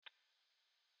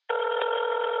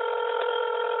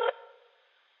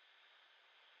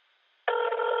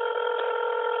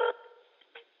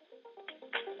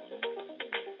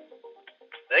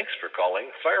Thanks for calling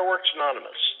Fireworks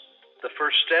Anonymous. The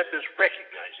first step is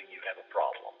recognizing you have a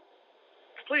problem.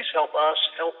 Please help us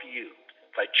help you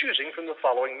by choosing from the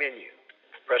following menu.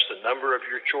 Press the number of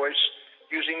your choice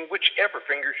using whichever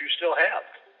fingers you still have.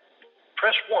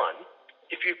 Press 1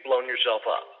 if you've blown yourself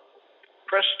up.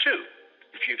 Press 2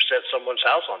 if you've set someone's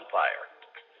house on fire.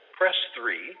 Press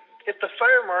 3 if the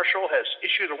fire marshal has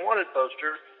issued a wanted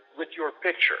poster with your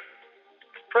picture.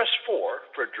 Press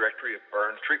 4 for a directory of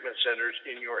burn treatment centers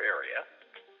in your area.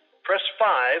 Press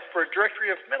 5 for a directory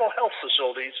of mental health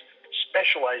facilities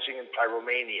specializing in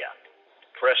pyromania.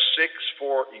 Press 6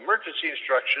 for emergency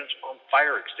instructions on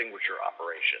fire extinguisher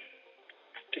operation.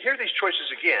 To hear these choices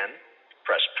again,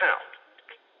 press pound.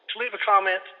 To leave a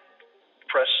comment,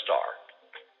 press star.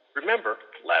 Remember,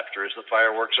 laughter is the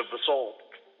fireworks of the soul.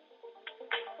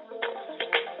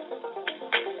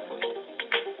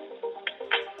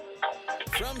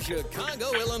 From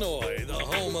Chicago, Illinois, the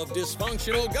home of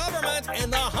dysfunctional government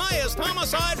and the highest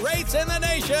homicide rates in the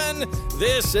nation,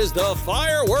 this is the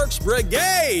Fireworks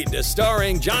Brigade,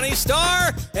 starring Johnny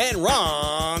Starr and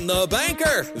Ron the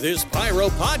Banker. This Pyro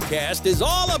podcast is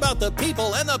all about the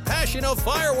people and the passion of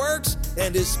fireworks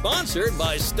and is sponsored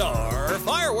by Star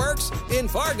Fireworks in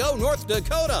Fargo, North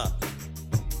Dakota.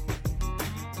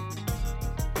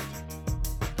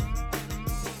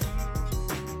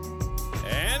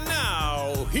 And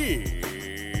now, here's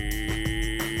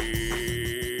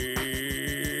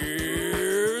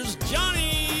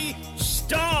Johnny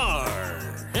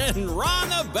Starr and Ron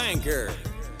the Banker.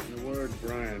 The word,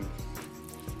 Brian.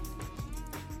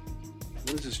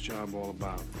 What is this job all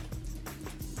about?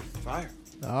 Fire.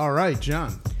 All right,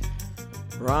 John.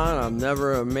 Ron, I'm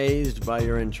never amazed by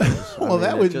your intros. Well,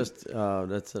 that would just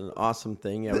that's an awesome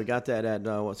thing. Yeah, we got that at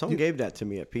someone gave that to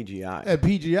me at PGI. At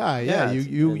PGI, yeah.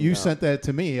 You and, sent that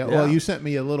to me. Yeah. Well, you sent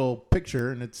me a little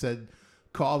picture, and it said,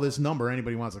 call this number.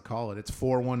 Anybody wants to call it. It's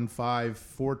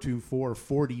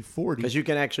 415-424-4040. Because you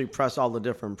can actually press all the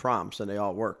different prompts, and they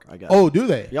all work, I guess. Oh, do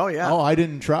they? Oh, yeah. Oh, I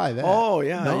didn't try that. Oh,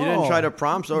 yeah. No. You didn't try the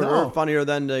prompts? They're funnier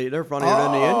than the intro.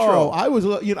 Oh, I was,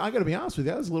 I got to be honest with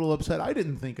you. I was a little upset. I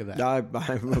didn't think of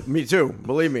that. Me too.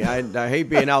 Believe me, I hate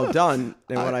being outdone.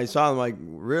 And when I saw them, like,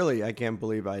 really, I can't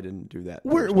believe I didn't do that.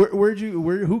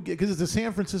 Who? Because it's a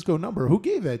San Francisco number. Who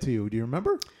gave that to you? Do you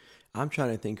remember? I'm trying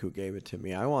to think who gave it to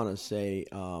me. I want to say,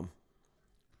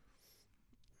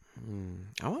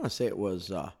 it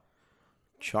was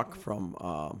Chuck from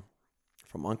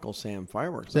Uncle Sam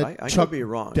Fireworks. I could be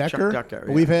wrong. Decker? Chuck Decker.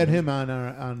 Yeah. We've had him on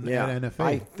at NFA.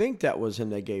 I think that was him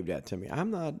that gave that to me.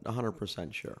 I'm not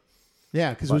 100% sure. Yeah,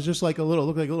 because it was just like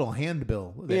looked like a little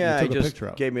handbill that you took he a just picture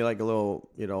of. Gave me like a little,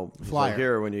 flyer. Like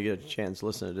here, when you get a chance,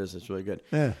 listen to this. It's really good.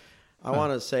 Yeah. I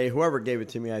want to say whoever gave it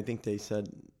to me, I think they said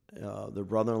the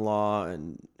brother-in-law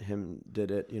and him did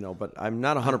it, but I'm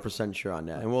not 100% sure on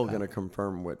that. And we're going to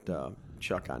confirm with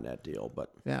Chuck on that deal. But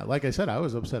yeah, like I said, I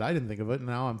was upset. I didn't think of it. And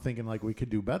now I'm thinking like we could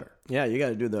do better. Yeah, you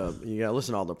got to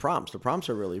listen to all the prompts. The prompts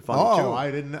are really fun too. Oh, I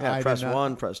didn't. Yeah, I press did not,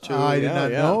 1, press 2. I did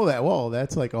not know that. Well,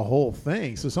 that's like a whole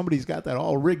thing. So somebody's got that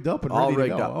all rigged up and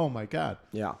ready to go. Up. Oh my God.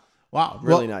 Yeah. Wow.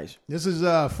 Really nice. This is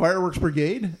Fireworks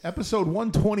Brigade, episode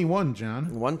 121, John.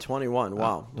 121.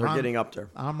 Wow. They're getting up there.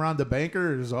 I'm Ron the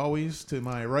Banker. As always, to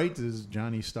my right is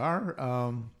Johnny Starr.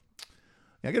 I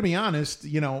got to be honest,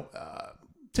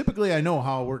 typically I know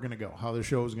how we're going to go, how the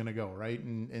show is going to go, right?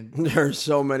 And there's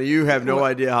so many. You have no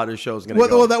idea how the show's going to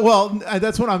go.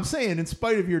 That's what I'm saying. In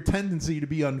spite of your tendency to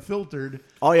be unfiltered.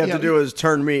 All you have to do is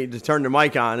turn the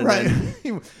mic on. And right. Then,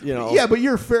 Yeah, but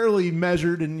you're fairly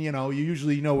measured and, you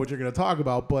usually know what you're going to talk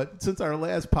about. But since our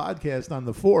last podcast on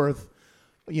the 4th,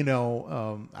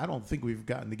 I don't think we've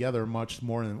gotten together much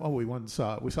more than, we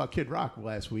saw Kid Rock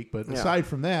last week. But aside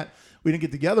from that, we didn't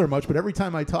get together much. But every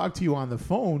time I talk to you on the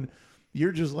phone,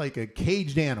 you're just like a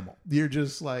caged animal. You're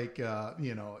just like,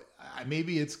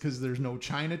 maybe it's because there's no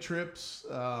China trips.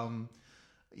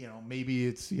 Maybe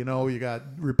it's, you got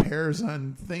repairs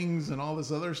on things and all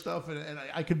this other stuff. And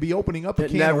I could be opening up a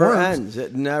can of worms.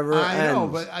 It never ends. I know,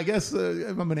 but I guess if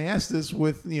I'm going to ask this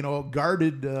with,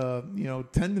 guarded,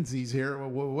 tendencies here,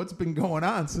 what's been going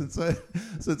on since I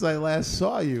last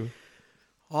saw you?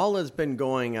 All that's been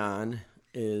going on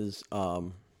is,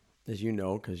 as you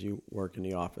know, because you work in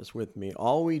the office with me,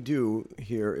 all we do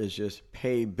here is just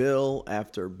pay bill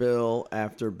after bill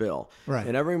after bill. Right.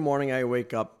 And every morning I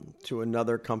wake up to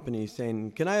another company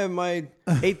saying, can I have my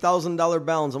 $8,000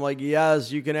 balance? I'm like,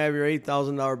 yes, you can have your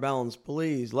 $8,000 balance.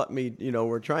 Please let me,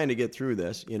 we're trying to get through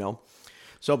this,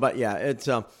 So, but yeah, it's,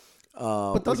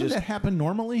 But doesn't that happen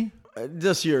normally?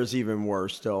 This year is even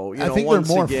worse, though. I think they're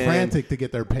more frantic to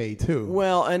get their pay, too.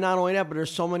 Well, and not only that, but there's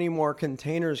so many more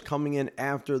containers coming in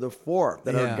after the 4th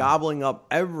that are gobbling up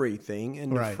everything,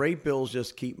 and the freight bills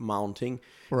just keep mounting.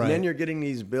 Right. And then you're getting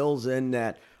these bills in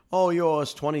that, you owe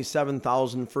us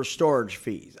 $27,000 for storage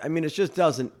fees. I mean, it just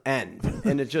doesn't end.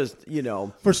 And it just,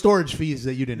 For storage fees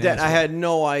that you didn't ask for. I had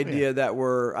no idea that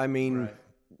were,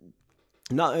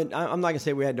 No, I'm not going to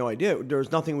say we had no idea.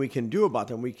 There's nothing we can do about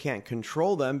them. We can't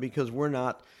control them because we're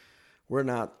not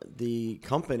the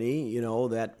company,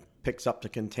 that picks up the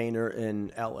container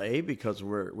in LA because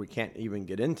we can't even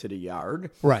get into the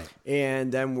yard. Right.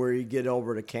 And then we get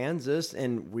over to Kansas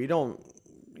and we don't,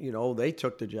 they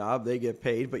took the job, they get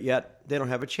paid, but yet they don't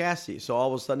have a chassis. So all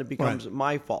of a sudden it becomes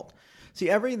my fault. See,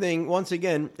 everything, once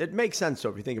again, it makes sense though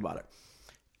if you think about it.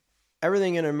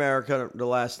 Everything in America, the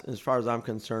last, as far as I'm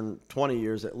concerned, 20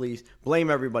 years at least, blame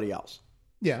everybody else.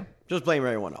 Yeah. Just blame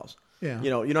everyone else. Yeah. You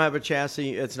don't have a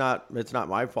chassis. It's not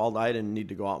my fault. I didn't need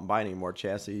to go out and buy any more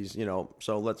chassis,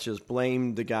 so let's just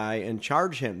blame the guy and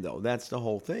charge him, though. That's the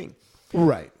whole thing.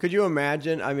 Right. Could you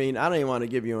imagine? I mean, I don't even want to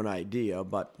give you an idea,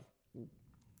 but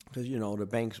because, the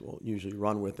banks will usually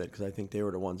run with it because I think they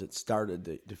were the ones that started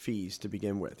the fees to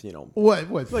begin with, What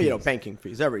well, fees? Banking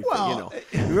fees, everything,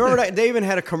 Remember that? They even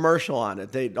had a commercial on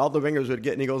it. All the fingers would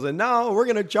get, and he goes, and now we're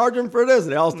going to charge them for this.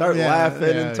 And they all started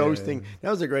laughing and toasting. Yeah.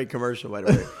 That was a great commercial, by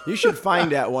the way. You should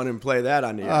find that one and play that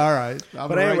on the air. All right.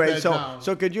 But anyway,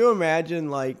 so could you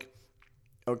imagine,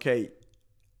 okay,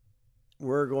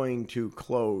 we're going to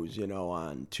close,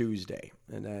 on Tuesday.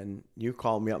 And then you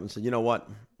called me up and said, you know what?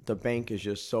 The bank is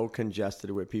just so congested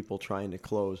with people trying to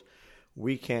close.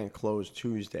 We can't close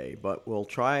Tuesday, but we'll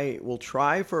try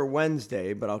for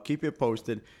Wednesday, but I'll keep you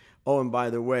posted. Oh, and by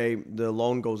the way, the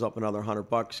loan goes up another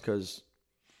 $100 because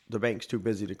the bank's too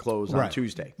busy to close on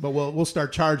Tuesday. But we'll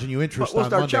start charging you interest on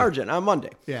Monday. We'll start charging on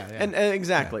Monday. Yeah. And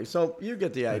exactly. Yeah. So you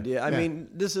get the idea. I mean,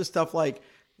 this is stuff like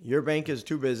your bank is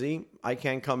too busy. I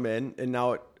can't come in, and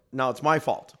now it's my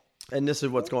fault. And this is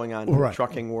what's going on in the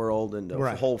trucking world and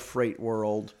the whole freight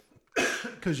world.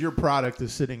 Because your product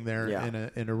is sitting there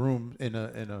in a room in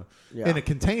a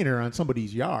container on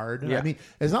somebody's yard. Yeah. I mean,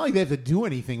 it's not like they have to do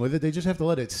anything with it; they just have to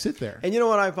let it sit there. And you know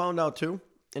what I found out too?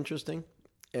 Interesting,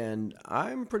 and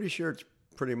I'm pretty sure it's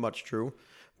pretty much true.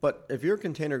 But if your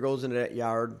container goes into that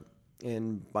yard,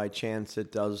 and by chance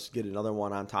it does get another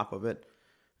one on top of it,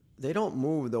 they don't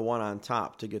move the one on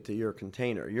top to get to your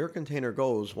container. Your container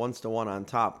goes once the one on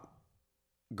top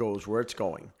goes where it's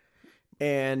going.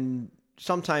 And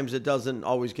sometimes it doesn't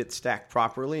always get stacked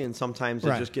properly, and sometimes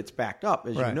it just gets backed up,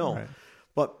 as you know. Right.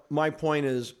 But my point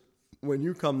is, when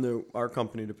you come to our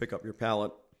company to pick up your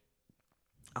pallet,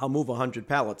 I'll move 100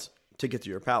 pallets to get to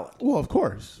your pallet. Well, of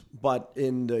course. But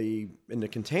in the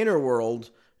container world,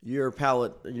 your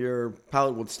pallet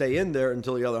would stay in there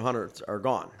until the other 100 are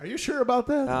gone. Are you sure about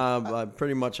that? I'm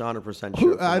pretty much 100%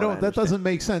 sure. That doesn't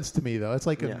make sense to me, though. It's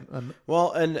like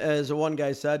well, and as the one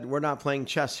guy said, we're not playing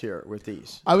chess here with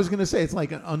these. I was going to say it's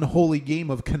like an unholy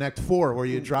game of Connect Four where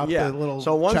you drop the little.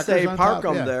 So once they park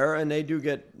them there and they do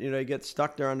get they get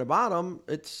stuck there on the bottom,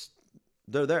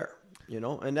 they're there,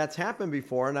 and that's happened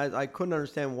before, and I couldn't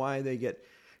understand why they get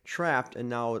trapped, and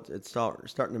now it's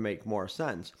starting to make more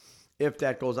sense. If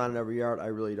that goes on in every yard, I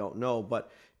really don't know.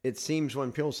 But it seems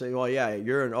when people say, "Well, yeah,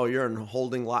 you're in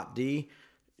holding lot D,"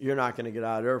 you're not going to get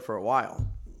out of there for a while,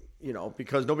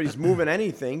 because nobody's moving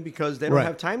anything because they don't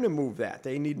have time to move that.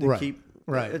 They need to keep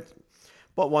it.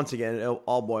 But once again, it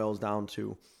all boils down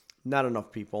to not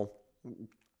enough people.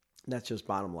 That's just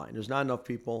bottom line. There's not enough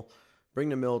people. Bring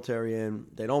the military in.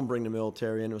 They don't bring the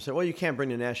military in. They'll say, "Well, you can't bring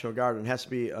the National Guard. It has to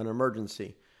be an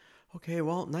emergency." Okay,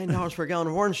 well, $9 for a gallon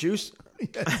of orange juice. I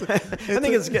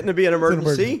think it's getting to be an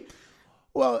emergency.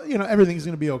 Well, everything's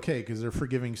going to be okay because they're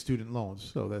forgiving student loans.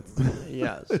 So that's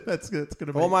that's going to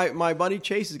be. Well, my buddy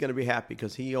Chase is going to be happy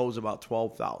because he owes about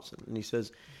 $12,000, and he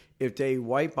says, if they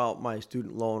wipe out my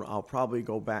student loan, I'll probably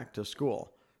go back to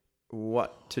school.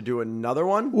 What, to do another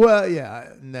one? Well,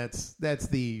 yeah, and that's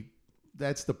the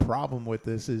problem with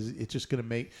this is it's just going to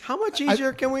make... How much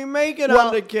easier can we make it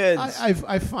on the kids?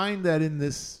 I find that in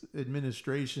this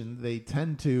administration, they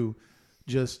tend to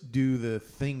just do the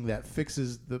thing that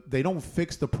fixes they don't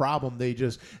fix the problem.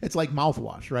 It's like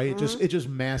mouthwash, right? It just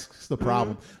masks the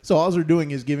problem. So all they're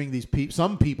doing is giving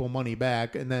some people money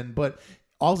back, but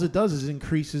all it does is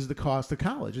increases the cost of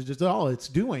college. It's just all it's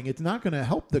doing. It's not going to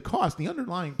help the cost. The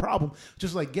underlying problem,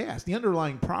 just like gas, the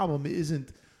underlying problem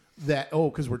isn't that,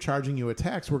 because we're charging you a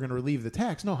tax, we're going to relieve the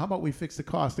tax. No, how about we fix the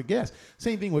cost of gas?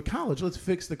 Same thing with college. Let's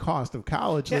fix the cost of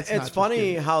college. Yeah, it's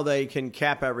funny how they can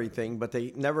cap everything, but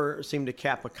they never seem to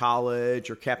cap a college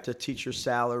or cap the teacher's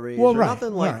salary or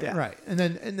nothing like that. Right. And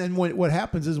then what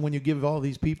happens is when you give all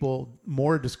these people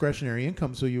more discretionary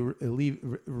income, so you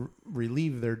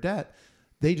relieve their debt,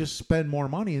 they just spend more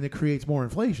money and it creates more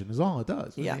inflation is all it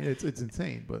does. I mean, it's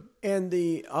insane. And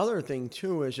the other thing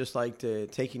too is just like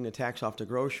taking the tax off the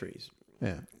groceries.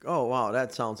 Yeah. Oh, wow,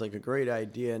 that sounds like a great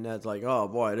idea. And that's like, oh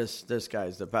boy, this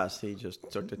guy's the best. He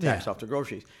just took the tax off the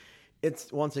groceries.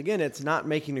 It's once again, it's not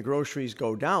making the groceries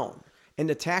go down. And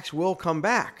the tax will come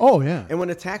back. Oh yeah. And when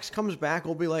the tax comes back,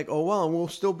 we'll be like, oh well, and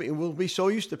we'll be so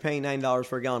used to paying $9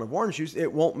 for a gallon of orange juice,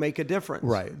 it won't make a difference.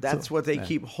 Right. That's what they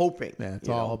keep hoping. Yeah, it's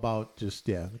all about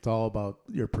it's all about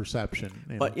your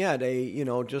perception. But yeah, they,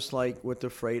 just like with the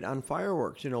freight on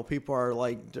fireworks, people are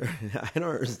like, I don't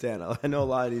understand. I know a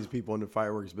lot of these people in the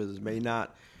fireworks business may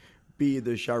not be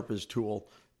the sharpest tool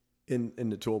in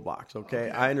the toolbox.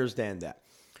 Okay, I understand that.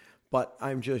 But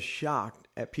I'm just shocked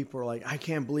at people who are like, I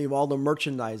can't believe all the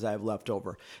merchandise I have left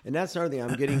over. And that's another thing.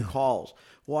 I'm getting calls.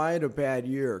 Well, I had a bad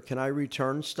year. Can I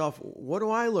return stuff? What do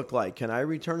I look like? Can I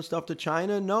return stuff to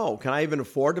China? No. Can I even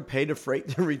afford to pay the freight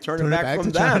to return it back from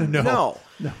them? China? No.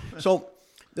 So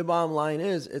the bottom line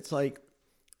is, it's like,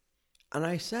 and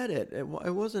I said it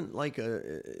wasn't like I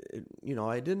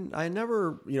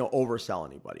never, oversell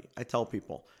anybody. I tell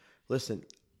people, listen,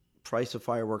 price of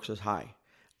fireworks is high.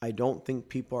 I don't think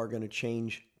people are going to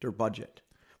change their budget,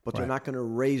 but they're not going to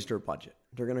raise their budget.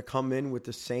 They're going to come in with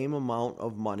the same amount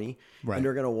of money, and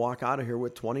they're going to walk out of here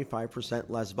with 25%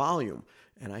 less volume.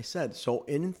 And I said, so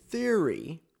in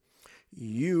theory,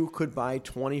 you could buy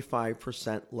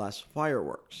 25% less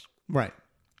fireworks. Right.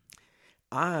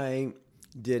 I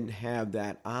didn't have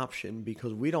that option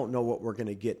because we don't know what we're going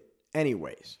to get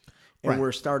anyways. And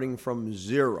we're starting from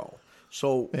zero.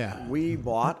 So we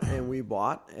bought,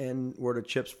 and where the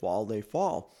chips fall, they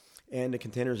fall. And the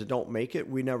containers that don't make it,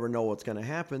 we never know what's going to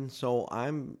happen. So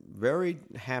I'm very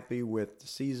happy with the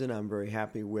season. I'm very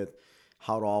happy with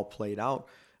how it all played out.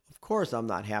 Of course, I'm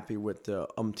not happy with the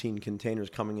umpteen containers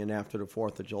coming in after the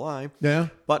 4th of July. Yeah.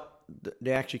 But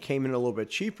they actually came in a little bit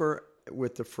cheaper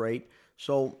with the freight.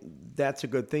 So that's a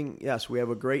good thing. Yes, we have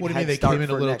a great head start. What do you mean they came in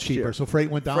a little cheaper? Year. So freight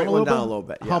went down a little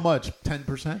bit? Yeah. How much?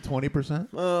 10%? 20%?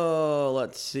 Oh,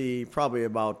 let's see. Probably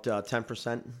about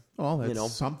 10%. Oh,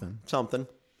 that's something. Something.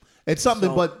 It's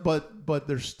something, but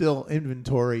there's still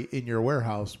inventory in your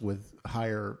warehouse with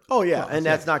higher. Oh yeah, and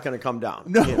that's not going to come down.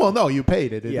 No, well, no, you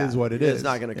paid it. It is what it is. It's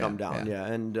not going to come down. Yeah,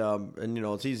 and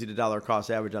it's easy to dollar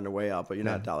cost average on the way up, but you're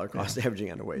not dollar cost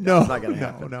averaging on the way down. No, it's not going to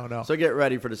happen. No. So get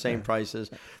ready for the same prices.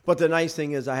 But the nice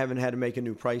thing is, I haven't had to make a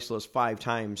new price list 5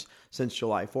 times since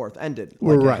July 4th ended,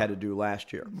 like I had to do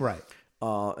last year. Right.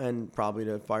 And probably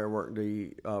the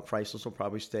price list will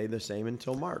probably stay the same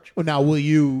until March. Well, now will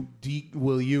you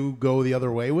go the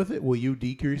other way with it? Will you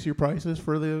decrease your prices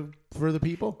for the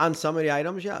people? On some of the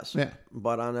items, yes. Yeah.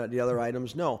 But on the other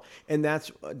items, no. And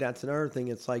that's another thing.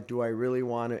 It's like, do I really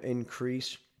want to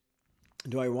increase?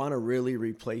 Do I want to really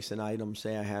replace an item?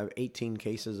 Say I have 18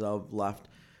 cases of left.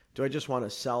 Do I just want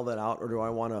to sell that out, or do I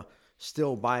want to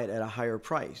still buy it at a higher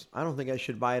price? I don't think I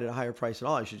should buy it at a higher price at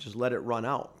all. I should just let it run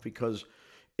out, because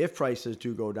if prices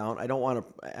do go down, I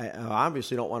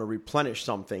obviously don't want to replenish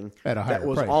something at a higher that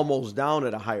was price. Almost down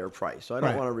at a higher price. So I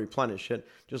don't want to replenish it.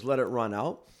 Just let it run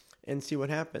out and see what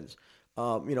happens.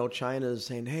 China's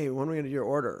saying, hey, when are we going to do your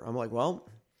order? I'm like, well,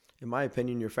 in my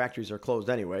opinion, your factories are closed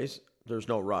anyways. There's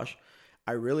no rush.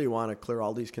 I really want to clear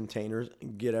all these containers,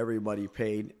 get everybody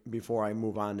paid before I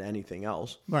move on to anything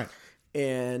else. Right.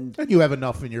 And you have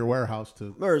enough in your warehouse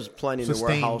to. There's plenty in the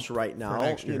warehouse right now,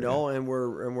 year, and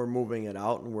we're moving it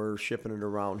out and we're shipping it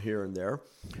around here and there.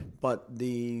 But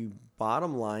the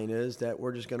bottom line is that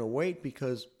we're just going to wait,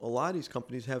 because a lot of these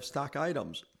companies have stock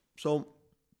items. So,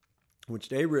 which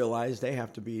they realize they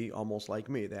have to be almost like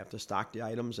me. They have to stock the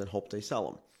items and hope they sell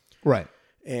them. Right.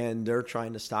 And they're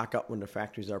trying to stock up when the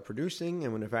factories are producing,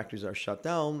 and when the factories are shut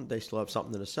down, they still have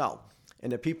something to sell.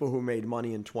 And the people who made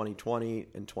money in 2020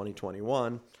 and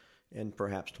 2021 and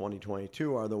perhaps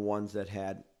 2022 are the ones that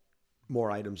had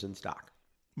more items in stock.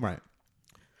 Right.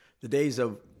 The days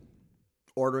of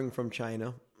ordering from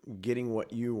China, getting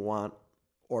what you want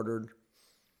ordered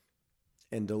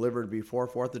and delivered before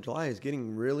 4th of July is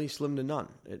getting really slim to none.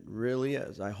 It really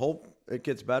is. I hope it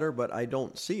gets better, but I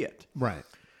don't see it. Right.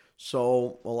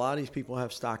 So a lot of these people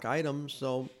have stock items.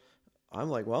 So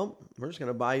I'm like, well, we're just going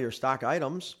to buy your stock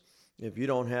items. If you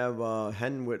don't have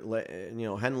hen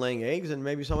laying eggs, and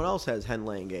maybe someone else has hen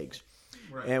laying eggs.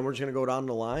 and we're just going to go down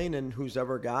the line, and who's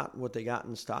ever got what they got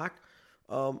in stock,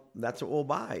 that's what we'll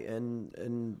buy,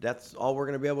 and that's all we're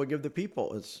going to be able to give the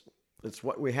people. It's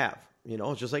what we have.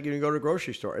 It's just like you go to a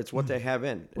grocery store. It's what they have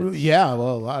in. Yeah,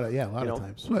 well, a lot of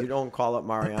times. You don't call up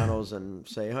Mariano's and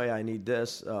say, "Hey, I need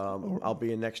this. I'll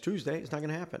be in next Tuesday." It's not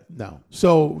going to happen. No.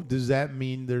 So does that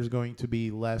mean there's going to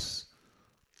be less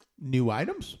new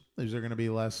items? Is there going to be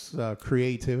less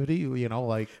creativity?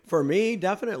 Like for me,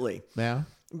 definitely. Yeah.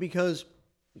 Because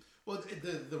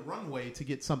the runway to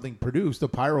get something produced, a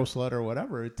pyro sled or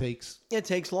whatever, it takes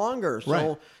longer. So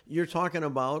right. You're talking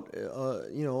about,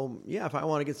 if I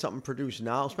want to get something produced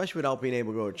now, especially without being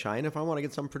able to go to China, if I want to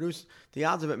get something produced, the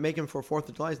odds of it making for 4th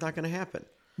of July is not going to happen.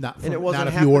 It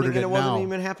wasn't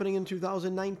even happening in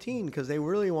 2019 because they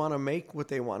really want to make what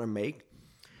they want to make.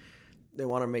 They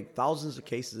want to make thousands of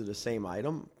cases of the same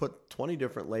item, put 20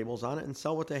 different labels on it, and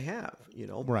sell what they have.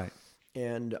 Right.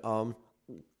 And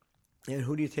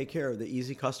who do you take care of? The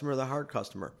easy customer or the hard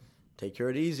customer? Take care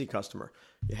of the easy customer.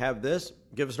 You have this,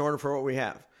 give us an order for what we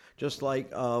have. Just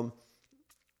like,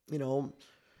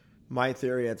 my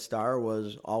theory at Star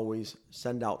was always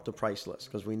send out the price list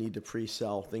because we need to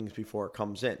pre-sell things before it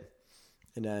comes in.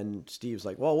 And then Steve's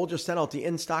like, well, we'll just send out the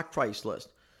in-stock price list.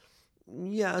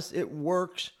 Yes, it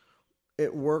works.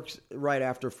 It works right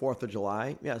after 4th of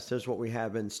July. Yes, there's what we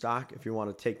have in stock if you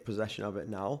want to take possession of it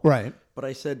now. Right. But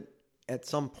I said, at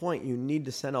some point, you need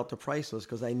to send out the price list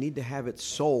because I need to have it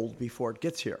sold before it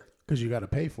gets here. Because you got to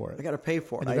pay for it. I got to pay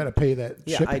for it. And you got to pay that.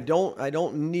 Yeah, shipping. I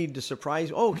don't need to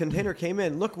surprise. Oh, container came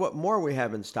in. Look what more we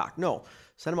have in stock. No,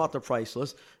 send them out the price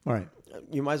list. All right.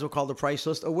 You might as well call the price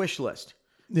list a wish list.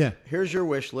 Yeah. Here's your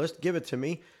wish list. Give it to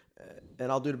me,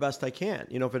 and I'll do the best I can.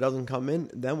 If it doesn't come in,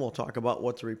 then we'll talk about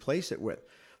what to replace it with.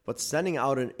 But sending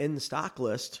out an in-stock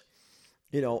list,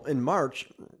 in March,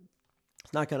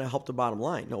 it's not going to help the bottom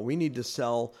line. No, we need to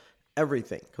sell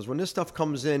everything. Because when this stuff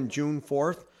comes in June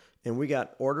 4th and we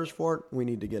got orders for it, we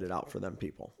need to get it out for them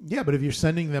people. Yeah, but if you're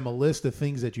sending them a list of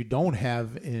things that you don't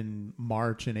have in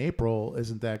March and April,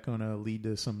 isn't that going to lead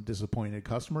to some disappointed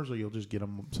customers, or you'll just get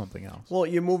them something else? Well,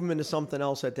 you move them into something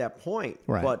else at that point.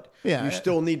 Right. But you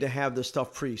still need to have the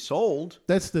stuff pre-sold.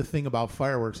 That's the thing about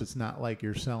fireworks. It's not like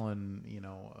you're selling,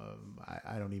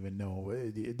 I don't even know.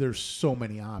 There's so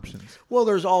many options. Well,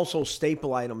 there's also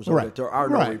staple items that there are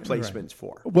no replacements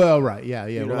for. Well, right. Yeah.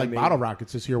 Bottle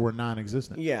rockets this year were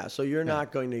non-existent. Yeah. So you're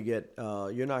not going to get,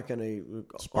 you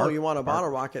want a bottle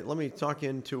rocket? Let me talk you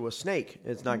into a snake.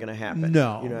 It's not going to happen.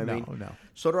 No. You know what I mean? No.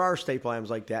 So there are staple items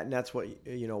like that. And that's what,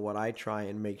 what I try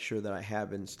and make sure that I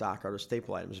have in stock are the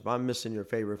staple items. If I'm missing your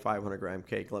favorite 500-gram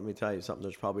cake, let me tell you something.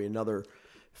 There's probably another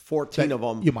 14 of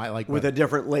them you might like with better. A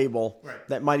different label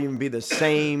that might even be the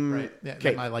same cake.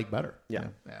 That might like better. Yeah,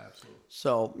 absolutely.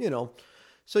 So,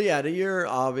 the year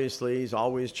obviously is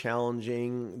always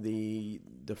challenging. The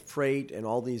freight and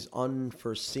all these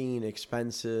unforeseen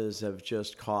expenses have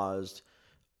just caused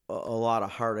a lot of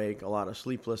heartache, a lot of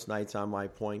sleepless nights on my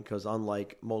point, because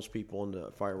unlike most people in the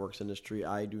fireworks industry,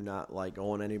 I do not like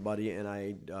owing anybody, and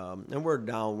and we're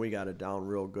down. We got it down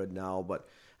real good now, but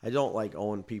I don't like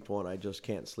owing people, and I just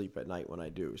can't sleep at night when I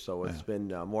do. So it's been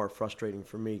more frustrating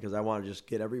for me because I want to just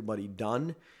get everybody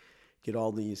done, get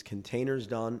all these containers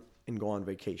done, and go on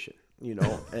vacation,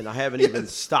 and I haven't even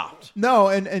stopped. No,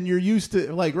 and you're used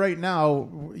to, like right now,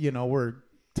 we're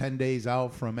 10 days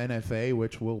out from NFA,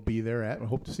 which we'll be there at. I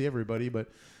hope to see everybody, but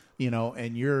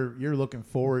and you're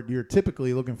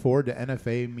typically looking forward to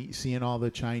NFA, seeing all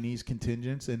the Chinese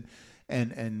contingents and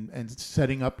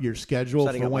setting up your schedule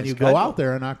for when you go out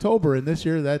there in October. And this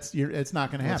year, it's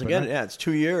not going to happen. Again, it's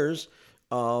 2 years.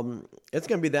 It's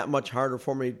going to be that much harder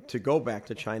for me to go back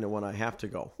to China when I have to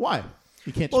go. Why?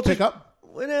 You can't just pick up?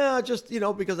 Well, just,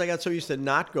 because I got so used to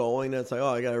not going. It's like,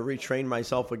 I got to retrain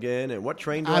myself again. And what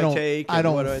train do I take? I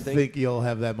don't think you'll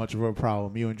have that much of a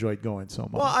problem. You enjoyed going so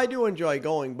much. Well, I do enjoy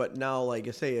going, but now, like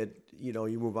I say,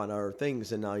 you move on to other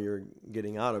things, and now you're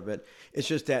getting out of it. It's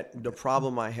just that the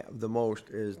problem I have the most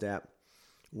is that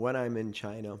when I'm in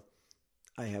China,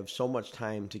 I have so much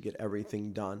time to get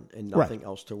everything done and nothing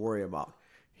else to worry about.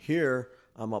 Here,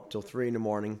 I'm up till 3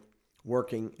 a.m.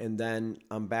 working, and then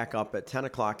I'm back up at 10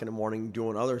 o'clock in the morning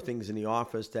doing other things in the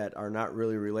office that are not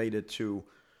really related to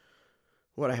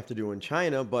what I have to do in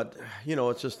China, but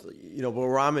it's just but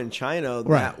where I'm in China,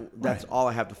 that's all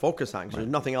I have to focus on because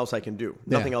there's nothing else I can do,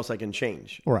 nothing else I can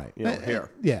change. Right. Here.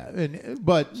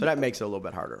 So that makes it a little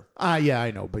bit harder. Yeah,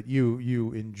 I know, but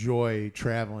you enjoy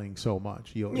traveling so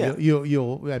much.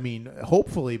 You'll I mean,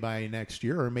 hopefully by next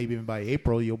year or maybe even by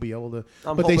April you'll be able to.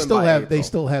 But they still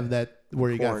have that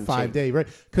where you quarantine. Got 5 days, right?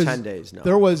 10 days now.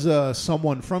 There was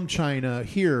someone from China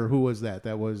here. Who was that?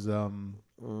 That was.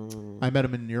 I met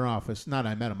him in your office. Not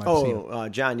I met him. I've seen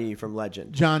him. John Yee from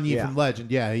Legend. John Yee from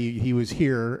Legend. Yeah, he was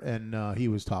here and he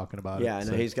was talking about it. Yeah, and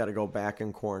So he's got to go back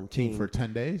in quarantine for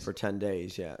 10 days. For 10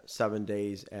 days, yeah. 7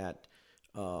 days at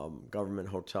government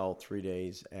hotel, 3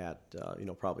 days at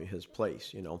probably his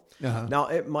place. Uh-huh. Now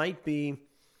it might be,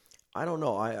 I don't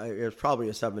know. It's probably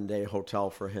a 7-day hotel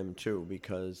for him too,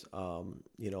 because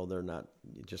they're not,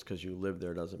 just because you live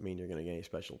there doesn't mean you're going to get any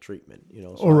special treatment.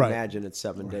 So I imagine it's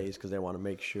 7 days because they want to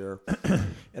make sure.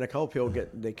 And a couple people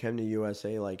they came to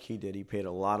USA like he did. He paid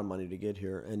a lot of money to get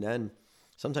here, and then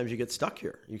sometimes you get stuck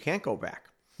here. You can't go back.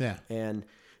 Yeah, and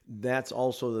that's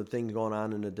also the thing going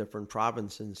on in the different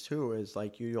provinces too. Is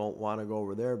like you don't want to go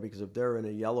over there because if they're in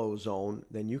a yellow zone,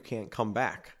 then you can't come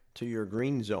back to your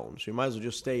green zone. So you might as well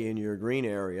just stay in your green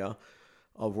area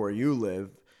of where you live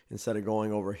instead of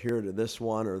going over here to this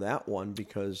one or that one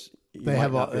because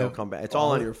they'll come back. It's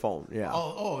all on your phone. Yeah.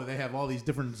 Oh, they have all these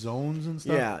different zones and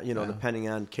stuff. Yeah, depending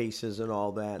on cases and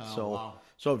all that. Wow.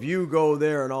 So if you go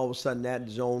there and all of a sudden that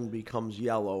zone becomes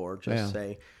yellow, or just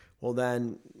say, well,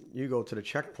 then you go to the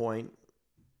checkpoint.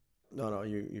 No,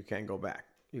 you can't go back.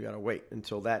 You got to wait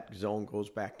until that zone goes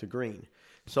back to green.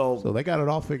 So they got it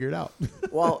all figured out.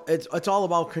 Well, it's all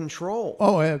about control.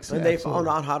 Oh, absolutely. And they found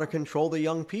out how to control the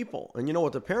young people. And you know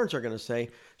what the parents are going to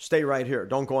say? Stay right here.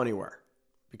 Don't go anywhere.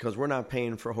 Because we're not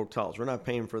paying for hotels. We're not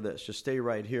paying for this. Just stay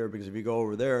right here, because if you go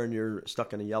over there and you're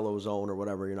stuck in a yellow zone or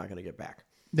whatever, you're not going to get back.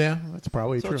 Yeah, that's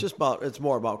probably true. It's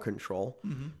more about control,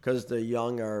 because the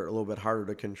young are a little bit harder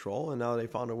to control, and now they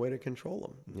found a way to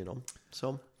control them.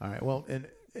 So all right, well, and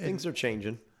things are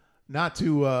changing. Not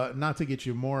to get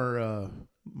you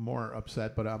more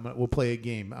upset, but we'll play a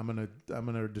game. I'm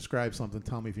gonna describe something.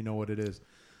 Tell me if you know what it is.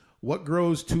 What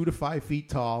grows 2 to 5 feet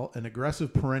tall, an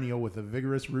aggressive perennial with a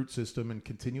vigorous root system, and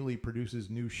continually produces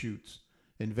new shoots,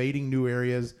 invading new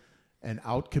areas and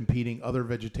outcompeting other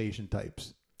vegetation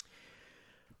types?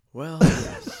 Well,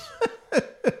 yes.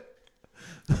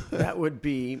 That would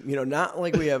be, not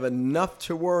like we have enough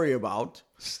to worry about.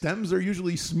 Stems are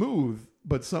usually smooth,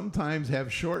 but sometimes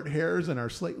have short hairs and are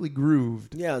slightly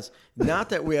grooved. Yes, not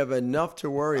that we have enough to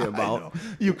worry about. I know.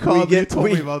 You told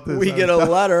me about this. We get a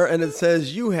letter and it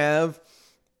says you have,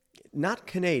 not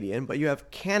Canadian, but you have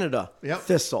Canada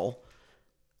thistle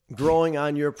growing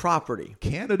on your property.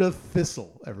 Canada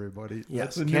thistle, everybody.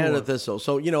 Yes, Canada thistle.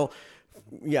 So,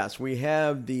 yes, we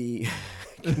have the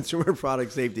Consumer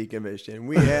Product Safety Commission.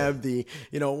 We have the,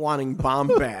 wanting bomb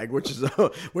bag, which is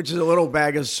a little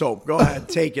bag of soap. Go ahead,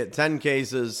 take it. 10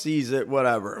 cases, seize it,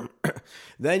 whatever.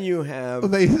 Then you have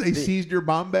they seized your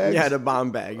bomb bag. Yeah, the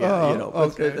bomb bag. Yeah,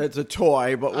 okay. It's a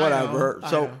toy, but whatever. I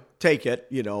So know. take it.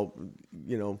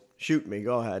 Shoot me.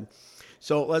 Go ahead.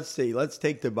 So let's see. Let's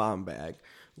take the bomb bag.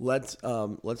 Let's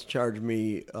charge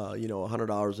me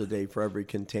 $100 a day for every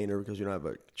container because you don't have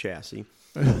a chassis.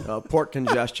 Port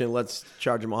congestion. Let's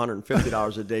charge them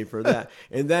 $150 a day for that.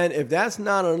 And then if that's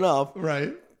not enough,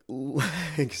 right?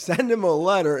 Send them a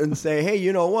letter and say, hey,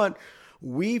 you know what?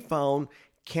 We found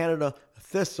Canada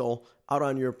thistle out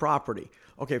on your property.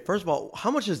 Okay, first of all,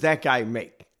 how much does that guy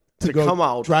make to come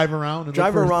out, drive around and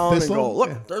go,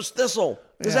 look, there's thistle.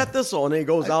 Is that thistle? And he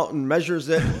goes out and measures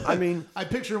it. I mean, I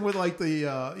picture him with like the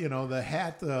the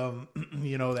hat,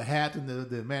 the hat and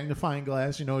the magnifying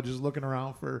glass, just looking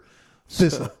around for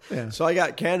thistle. Yeah. So I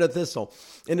got Canada thistle,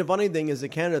 and the funny thing is, the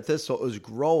Canada thistle is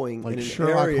growing like in an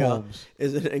Sherlock area. Holmes.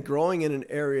 Is it growing in an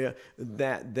area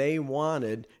that they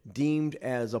wanted deemed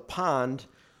as a pond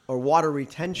or water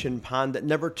retention pond that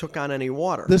never took on any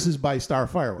water? This is by Star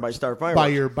Fireworks. By Star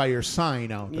Fireworks. By your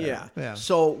sign out there. Yeah.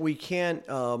 So we can't.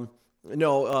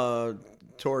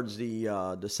 Towards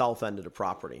the south end of the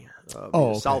property.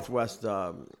 Okay. Southwest.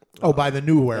 By the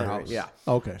new warehouse. Yeah.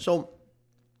 Okay. So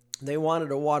they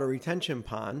wanted a water retention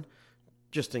pond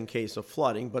just in case of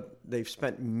flooding, but they've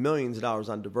spent millions of dollars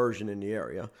on diversion in the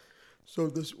area. So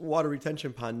this water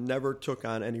retention pond never took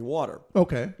on any water.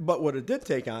 Okay. But what it did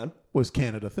take on was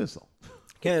Canada thistle.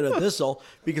 Canada thistle,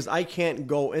 because I can't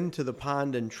go into the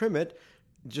pond and trim it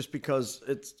just because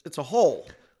it's a hole,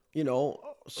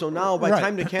 So now by the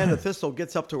time the Canada thistle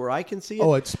gets up to where I can see it,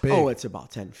 it's big. Oh, it's about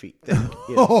 10 feet thick.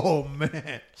 Oh,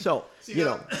 man. So, you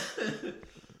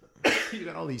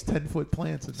got all these 10-foot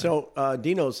plants in there. So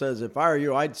Dino says, if I were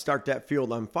you, I'd start that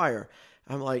field on fire.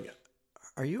 I'm like,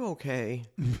 are you okay?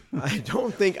 I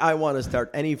don't think I want to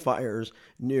start any fires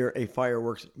near a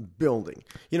fireworks building.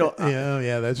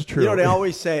 Yeah, that's true. They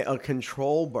always say a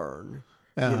control burn.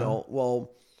 Uh-huh.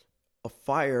 Well, a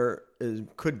fire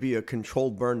could be a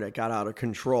controlled burn that got out of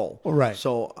control. Well, right.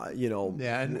 So,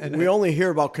 Yeah, and we only hear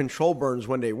about control burns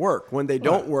when they work. When they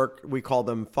don't work, we call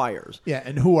them fires. Yeah,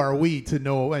 and who are we to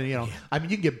know? And I mean,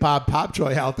 you can get Bob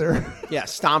Popjoy out there. Yeah,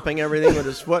 stomping everything with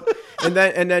his foot, and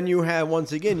then you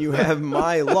have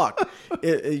my luck.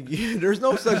 There's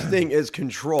no such thing as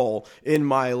control in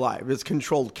my life. It's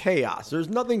controlled chaos. There's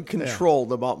nothing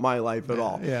controlled about my life at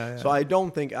all. Yeah. So I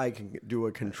don't think I can do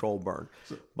a control burn,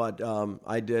 but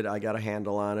I did. I got a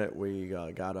handle on it. We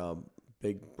got a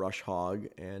big brush hog,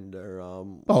 and they're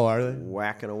are they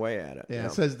whacking away at it? Yeah,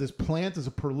 it says this plant is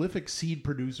a prolific seed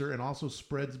producer and also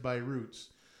spreads by roots.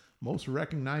 Most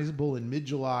recognizable in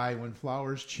mid-July when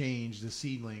flowers change to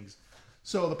seedlings.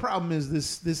 So the problem is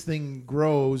this thing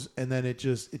grows and then it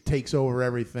takes over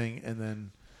everything and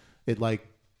then it like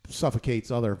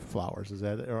suffocates other flowers. Is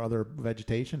that or other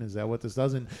vegetation? Is that what this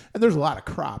does? And there's a lot of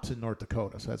crops in North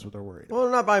Dakota, so that's what they're worried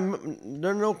about. Well,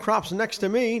 there are no crops next to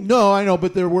me. No, I know,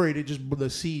 but they're worried. The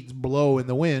seeds blow in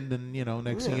the wind, and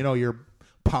next thing you know, you're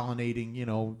pollinating.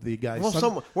 The guys.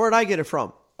 Well, where'd I get it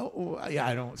from? Oh, yeah,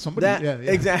 I don't. Somebody.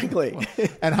 Exactly.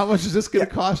 And how much is this going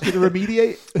to cost you to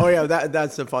remediate? Oh yeah,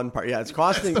 that's the fun part. Yeah, it's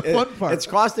costing. That's the fun part. It's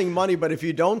costing money, but if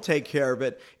you don't take care of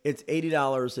it, it's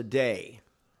 $80 a day.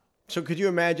 So could you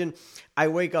imagine? I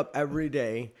wake up every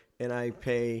day and I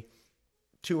pay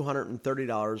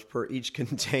 $230 per each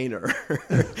container,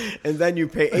 and then you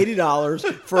pay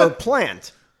 $80 for a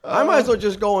plant. I might as well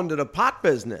just go into the pot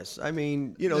business. I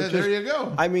mean, there you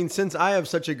go. I mean, since I have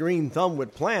such a green thumb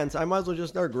with plants, I might as well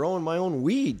just start growing my own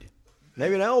weed.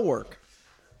 Maybe that'll work.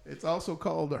 It's also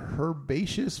called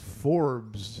herbaceous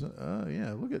forbs.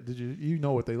 Yeah, look at. Did you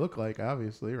know what they look like?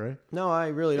 Obviously, right? No, I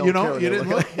really don't. Care you didn't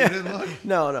look. You didn't look.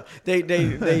 No.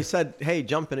 They said, hey,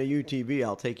 jump in a UTV.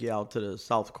 I'll take you out to the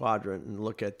South Quadrant and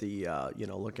look at the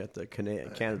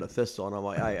Canada thistle. And I'm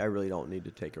like, I really don't need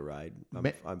to take a ride.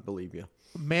 I believe you.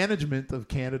 Management of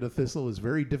Canada thistle is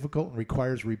very difficult and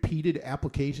requires repeated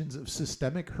applications of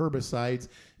systemic herbicides,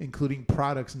 including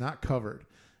products not covered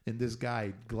in this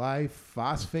guide.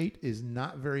 Glyphosate is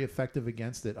not very effective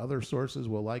against it. Other sources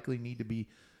will likely need to be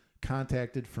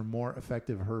contacted for more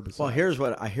effective herbicides. Well, here's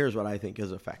what I think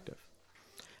is effective.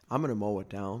 I'm going to mow it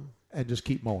down. And just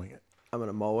keep mowing it. I'm going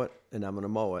to mow it, and I'm going to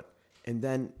mow it. And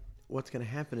then what's going to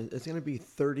happen is it's going to be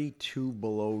 32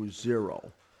 below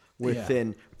zero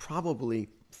within probably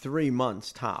 3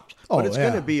 months tops. But it's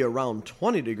going to be around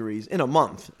 20 degrees in a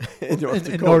month in North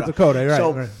Dakota. In North Dakota, right.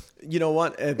 So, right. You know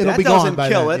what? If It'll that doesn't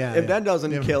kill then. it, that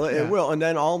doesn't kill it, yeah. it will. And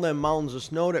then all them mountains of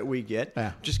snow that we get,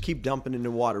 just keep dumping into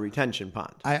water retention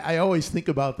ponds. I always think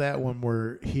about that when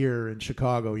we're here in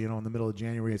Chicago, in the middle of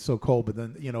January. It's so cold. But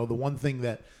then, the one thing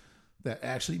that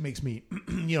actually makes me,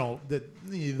 the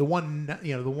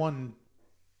one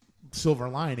silver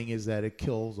lining is that it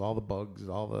kills all the bugs,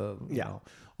 all the,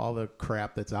 all the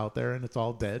crap that's out there, and it's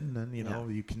all dead. And then,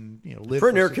 you can, live.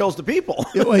 Pretty near kills the people.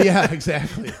 Well, yeah,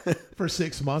 exactly. For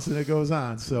 6 months, and it goes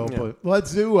on. So, but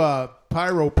let's do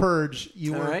Pyro Purge.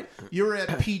 You were at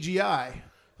PGI.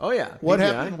 Oh yeah. What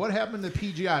PGI. happened? What happened to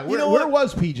PGI? Where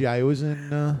was PGI? It was in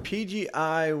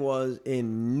PGI was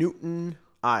in Newton,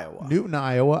 Iowa. Newton,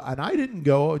 Iowa, and I didn't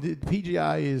go.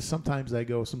 PGI is sometimes I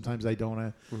go, sometimes I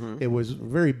don't. It was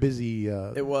very busy.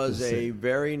 It was a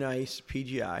very nice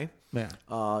PGI. Yeah.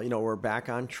 We're back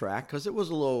on track because it was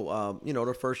a little,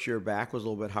 the first year back was a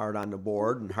little bit hard on the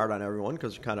board and hard on everyone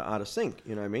because it's kind of out of sync.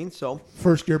 You know what I mean? So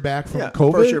first year back from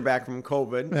COVID. First year back from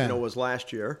COVID, was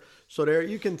last year. So there,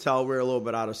 you can tell we're a little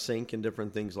bit out of sync and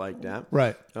different things like that.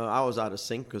 Right. I was out of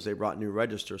sync because they brought a new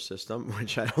register system,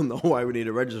 which I don't know why we need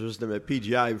a register system at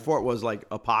PGI. Before it was like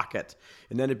a pocket,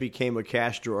 and then it became a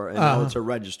cash drawer, and now it's a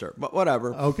register. But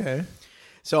whatever. Okay.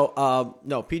 So,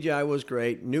 PGI was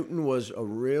great. Newton was a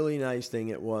really nice thing.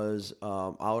 It was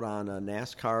out on a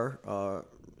NASCAR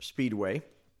speedway.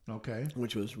 Okay.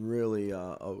 Which was really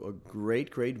a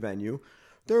great venue.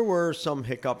 There were some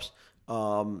hiccups.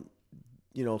 Some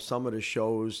of the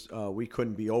shows we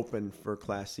couldn't be open for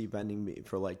Class C vending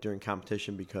for during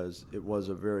competition because it was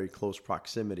a very close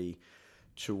proximity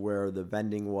to where the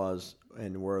vending was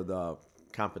and where the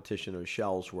competition of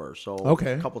shells were. So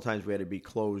a couple times we had to be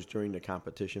closed during the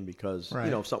competition because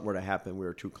if something were to happen, we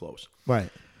were too close. Right.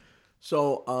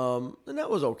 So and that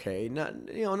was okay. Not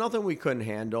nothing we couldn't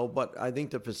handle, but I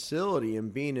think the facility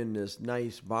and being in this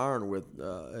nice barn with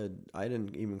I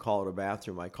didn't even call it a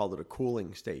bathroom. I called it a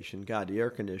cooling station. God, the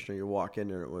air conditioner, you walk in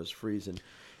there, it was freezing.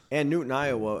 And Newton,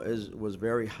 Iowa was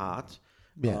very hot.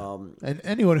 Yeah. And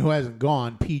anyone who hasn't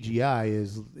gone, PGI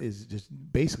is just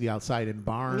basically outside in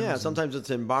barns. Yeah, sometimes it's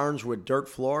in barns with dirt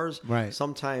floors. Right.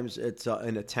 Sometimes it's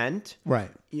in a tent.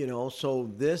 Right.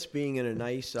 So this being in a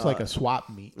nice... It's like a swap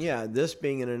meet. Yeah, this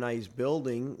being in a nice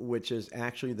building, which is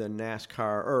actually the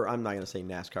NASCAR, or I'm not going to say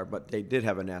NASCAR, but they did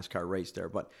have a NASCAR race there,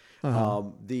 but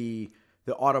the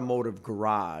automotive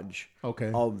garage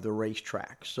of the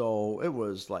racetrack. So it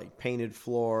was like painted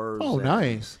floors. Oh,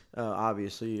 nice.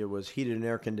 Obviously, it was heated and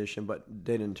air conditioned, but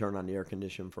they didn't turn on the air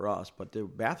condition for us. But the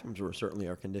bathrooms were certainly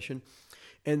air conditioned.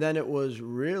 And then it was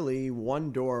really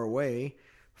one door away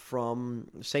from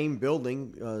the same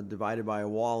building, divided by a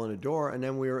wall and a door. And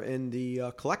then we were in the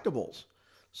collectibles.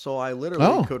 So I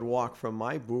literally could walk from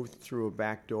my booth through a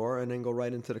back door and then go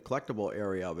right into the collectible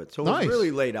area of it. So it was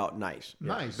really laid out nice.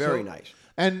 Nice. Very nice.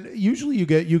 And usually you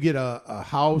get a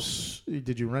house.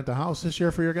 Did you rent a house this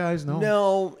year for your guys?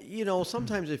 No. No,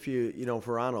 sometimes if if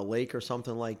we're on a lake or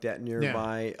something like that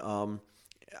nearby,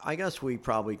 I guess we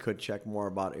probably could check more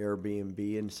about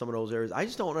Airbnb in some of those areas. I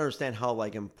just don't understand how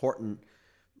important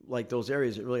those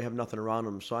areas that really have nothing around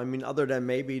them. So, I mean, other than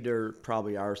maybe there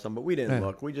probably are some, but we didn't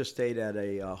look. We just stayed at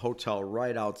a hotel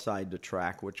right outside the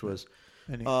track, which was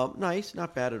nice,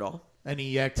 not bad at all.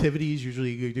 Any activities? Usually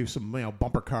you do some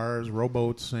bumper cars,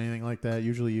 rowboats, anything like that.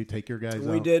 Usually you take your guys out.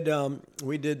 We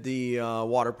did the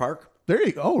water park. There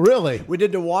you go. Oh, really? We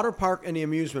did the water park and the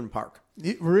amusement park.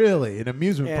 Really? An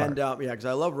amusement park? And, because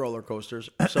I love roller coasters.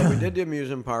 So we did the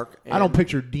amusement park. I don't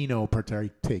picture Dino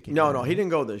partaking. No, he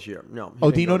didn't go this year. No.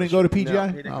 Dino didn't go to PGI? No,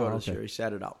 he didn't go this year. He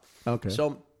sat it out. Okay.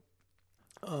 So...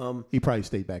 he probably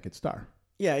stayed back at Star.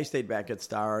 Yeah, he stayed back at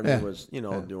Star and he was,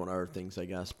 doing other things, I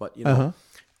guess. But,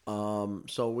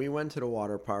 so we went to the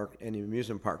water park and the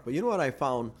amusement park. But you know what I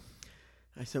found?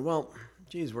 I said, well,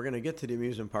 geez, we're going to get to the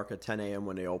amusement park at 10 a.m.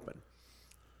 when they open.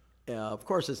 Of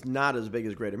course, it's not as big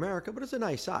as Great America, but it's a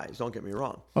nice size. Don't get me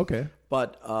wrong. Okay.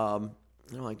 But I'm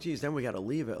like, geez, then we got to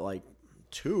leave at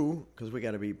 2 because we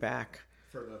got to be back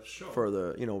for the show.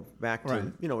 Back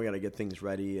to we got to get things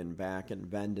ready and back and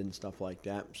vend and stuff like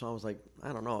that. So I was like,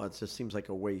 I don't know. It just seems like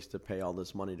a waste to pay all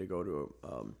this money to go to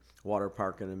a water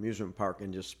park and amusement park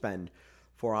and just spend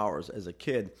 4 hours. As a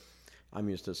kid, I'm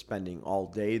used to spending all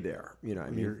day there. You know what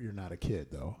I mean? You're not a kid,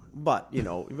 though. But you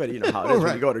know how it is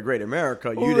when you go to Great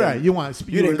America. You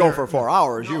didn't go for 4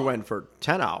 hours. No. You went for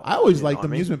 10 hours. I always liked the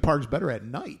amusement parks better at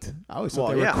night. I always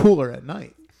thought they were cooler at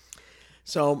night.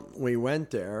 So we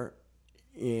went there,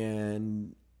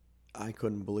 and I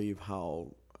couldn't believe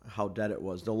how dead it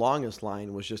was. The longest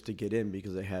line was just to get in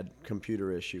because they had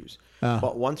computer issues.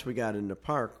 But once we got in the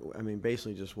park, I mean,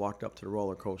 basically just walked up to the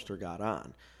roller coaster, got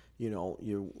on.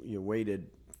 You waited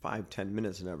 5-10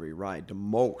 minutes in every ride, the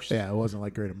most. Yeah, it wasn't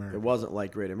like Great America. It wasn't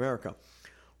like Great America.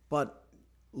 But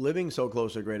living so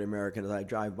close to Great America, as I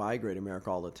drive by Great America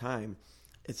all the time,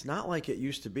 it's not like it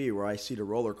used to be where I see the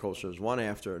roller coasters one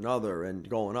after another and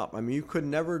going up. I mean, you could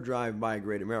never drive by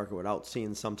Great America without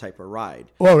seeing some type of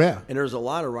ride. Oh, yeah. And there's a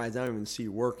lot of rides I don't even see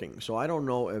working. So I don't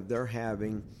know if they're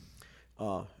having,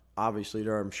 obviously,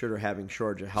 I'm sure they're having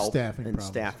shortage of help and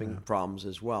staffing problems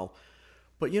as well.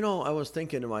 But, I was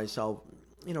thinking to myself,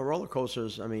 roller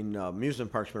coasters, I mean,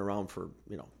 amusement parks been around for,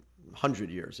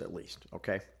 100 years at least,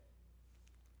 okay?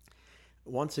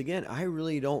 Once again, I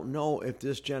really don't know if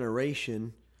this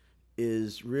generation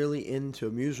is really into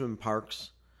amusement parks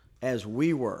as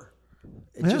we were.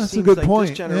 It just that's seems a good like point.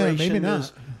 This generation maybe not.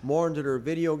 is more into their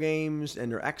video games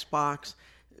and their Xbox.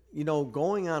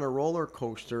 Going on a roller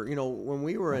coaster, when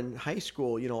we were in high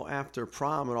school, after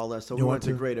prom and all that stuff, we went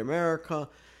to Great America.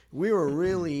 We were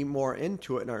really more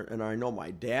into it, and I know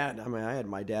my dad. I mean, I had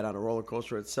my dad on a roller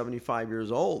coaster at 75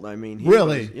 years old. I mean,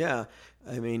 yeah.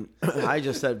 I mean, I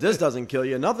just said, if this doesn't kill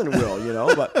you, nothing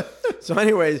will, But so,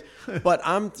 anyways, but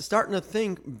I'm starting to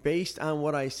think based on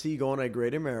what I see going at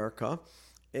Great America,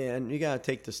 and you got to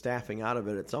take the staffing out of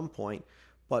it at some point.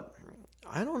 But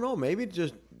I don't know, maybe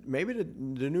the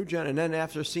new gen, and then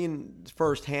after seeing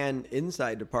firsthand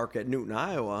inside the park at Newton,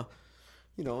 Iowa.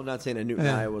 Not saying that Newton,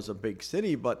 Iowa was a big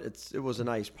city, but it was a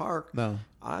nice park. No.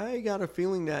 I got a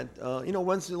feeling that,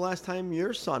 when's the last time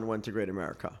your son went to Great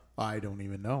America? I don't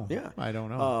even know. Yeah. I don't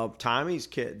know. Tommy's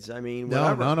kids. I mean,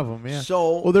 whatever. No, none of them, yeah.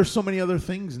 So, there's so many other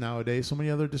things nowadays, so many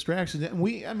other distractions. And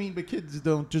the kids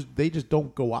just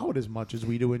don't go out as much as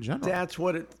we do in general. That's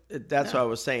what what I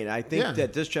was saying. I think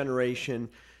that this generation,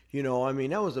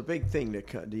 that was a big thing.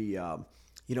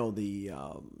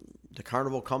 The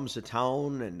carnival comes to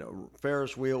town and the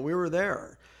Ferris wheel, we were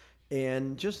there.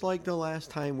 And just like the last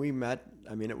time we met,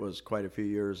 I mean, it was quite a few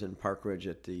years in Park Ridge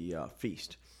at the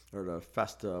feast or the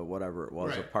Festa, whatever it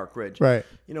was, at Park Ridge. Right.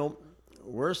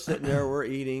 We're sitting there, we're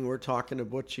eating, we're talking to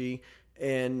Butchie,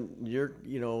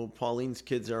 and Pauline's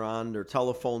kids are on their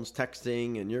telephones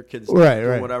texting, and your kids Right, doing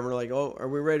right. whatever. Like, oh, are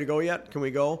we ready to go yet? Can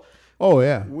we go? Oh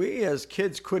yeah. We as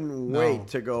kids couldn't wait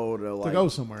to go to go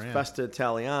somewhere, yeah. Festa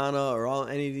Italiana or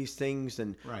any of these things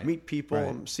and Right, meet people right.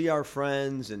 and see our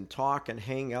friends and talk and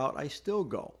hang out. I still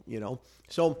go,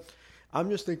 So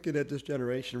I'm just thinking that this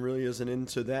generation really isn't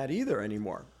into that either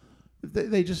anymore.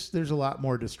 There's a lot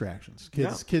more distractions.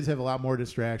 Kids have a lot more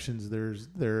distractions. And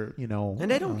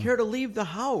they don't care to leave the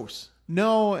house.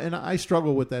 No, and I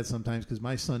struggle with that sometimes because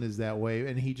my son is that way,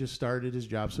 and he just started his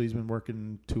job, so he's been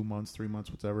working 2 months, 3 months,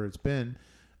 whatever it's been,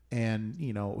 and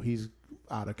he's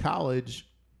out of college,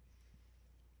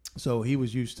 so he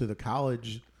was used to the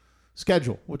college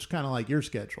schedule, which is kind of like your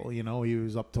schedule. He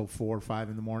was up till 4 or 5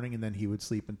 in the morning, and then he would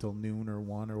sleep until noon or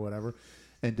 1 or whatever,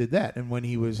 and did that. And when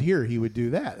he was here, he would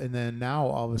do that, and then now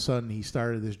all of a sudden he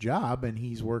started this job, and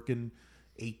he's working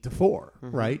 8 to 4,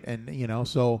 right? And,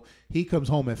 so he comes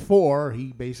home at 4,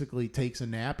 he basically takes a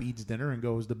nap, eats dinner, and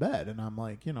goes to bed. And I'm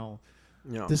like,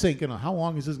 this ain't gonna, how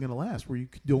long is this gonna last where you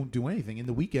don't do anything? In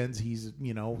the weekends, he's,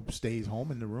 stays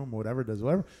home in the room or whatever, does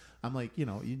whatever. I'm like, you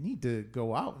need to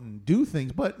go out and do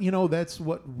things. But, that's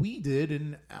what we did.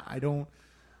 And I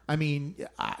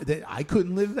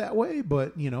couldn't live that way,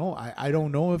 but, I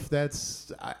don't know if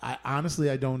that's, I honestly,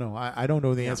 I don't know. I don't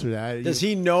know the answer to that. Does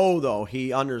he know, though,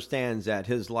 he understands that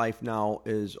his life now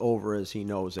is over as he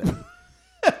knows it?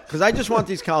 Because I just want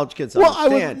these college kids to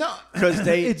understand. Because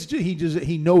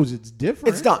he knows it's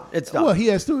different. It's done. It's done. Well, he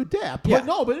has to adapt. Yeah.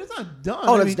 But it's not done.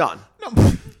 Oh, it's done.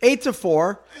 No. 8 to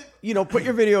 4, put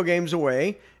your video games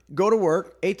away, go to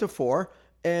work, 8 to 4.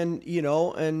 And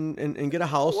and get a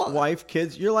house, wife,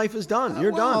 kids. Your life is done.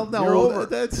 You're done. No, you're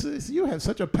over. You have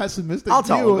such a pessimistic. I'll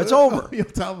tell them it's over. You'll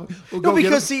tell them. No,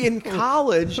 because see, in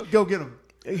college, go get them.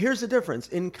 Here's the difference.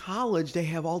 In college, they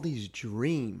have all these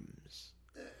dreams.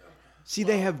 See,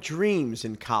 they have dreams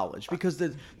in college because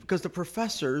the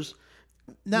professors.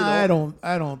 No, I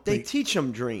don't. They think, teach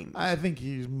them dreams. I think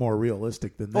he's more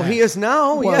realistic than that. Oh, he is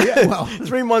now. Well, yeah. Well,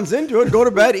 3 months into it, go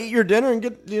to bed, eat your dinner, and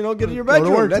get in your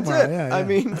bedroom. That's tomorrow. it. Yeah. I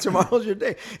mean, tomorrow's your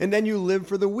day, and then you live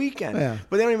for the weekend. Yeah.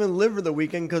 But they don't even live for the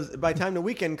weekend because by the time the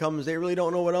weekend comes, they really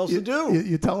don't know what else to do.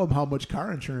 You tell him how much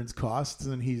car insurance costs,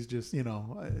 and he's just and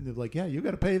they're like, yeah, you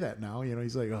got to pay that now.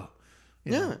 He's like, oh.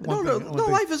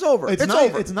 Life is over. It's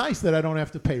over. It's nice that I don't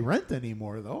have to pay rent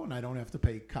anymore, though, and I don't have to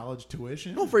pay college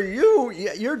tuition. No, for you,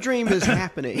 your dream is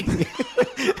happening.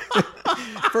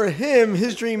 For him,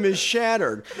 his dream is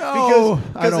shattered. No,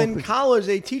 because in college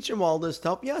they teach him all this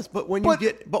stuff. Yes, but when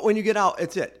you get out,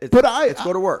 it's it. It's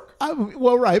go to work.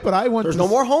 But I went. There's no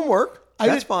more homework.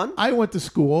 That's fun. I went to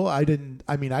school. I didn't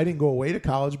go away to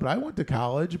college, but I went to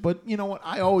college. But you know what?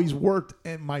 I always worked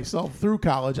myself through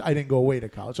college. I didn't go away to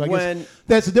college. So I guess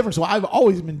that's the difference. So I've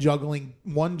always been juggling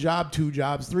 1 job, 2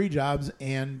 jobs, 3 jobs,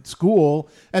 and school.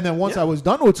 And then once I was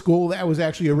done with school, that was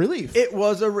actually a relief. It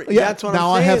was that's what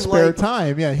now I'm saying. I have spare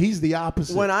time. Yeah, he's the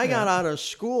opposite. When I got out of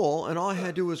school and all I had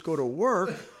to do was go to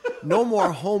work, no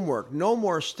more homework, no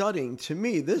more studying. To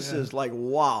me, this is like,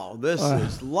 wow, this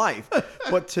is life.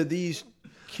 But to these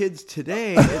kids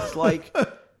today, it's like,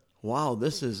 wow,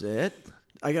 this is it.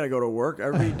 I got to go to work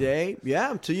every day.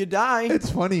 Yeah, until you die. It's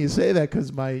funny you say that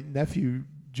because my nephew,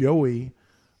 Joey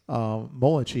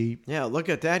Molichi. Yeah, look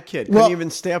at that kid. Couldn't even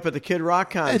stay up at the Kid Rock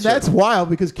concert. And that's wild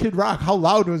because Kid Rock, how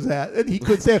loud was that? And he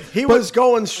could say he was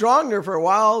going stronger for a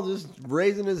while, just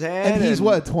raising his hand. And he's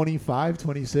 25,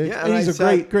 26? Yeah, and he's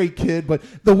a great kid. But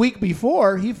the week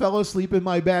before, he fell asleep in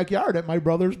my backyard at my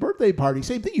brother's birthday party.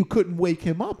 Same thing. You couldn't wake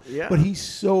him up. Yeah. But he's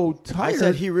so tired. I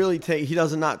said he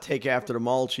does not take after the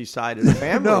Molichi side of the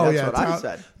family. That's what I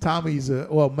said. Tommy's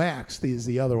Max is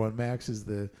the other one. Max is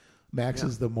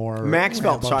the more... Max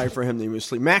felt sorry for him that he was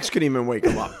asleep. Max couldn't even wake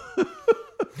him up.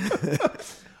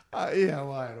 I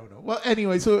don't know. Well,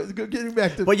 anyway, so getting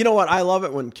back to... But you know what? I love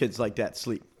it when kids like that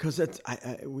sleep because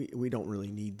we don't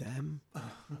really need them.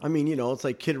 I mean, it's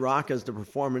like Kid Rock as the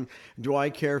performer. Do I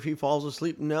care if he falls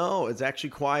asleep? No, it's actually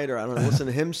quieter. I don't listen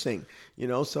to him sing,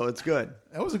 so it's good.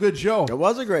 That was a good show. It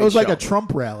was a great show. It was like a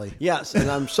Trump rally. Yes, and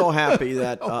I'm so happy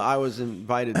that I was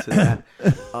invited to that.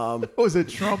 It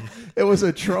was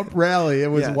a Trump rally. It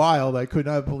was wild. I could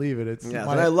not believe it. And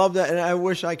I love that. And I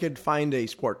wish I could find a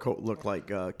sport coat look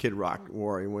like Kid Rock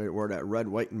wore. He wore that red,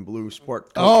 white, and blue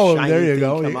sport coat. Oh, there you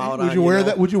go. Would you wear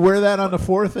that? Would you wear that on the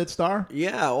 4th at Star?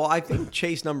 Yeah. Well, I think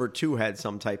Chase number 2 had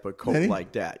some type of coat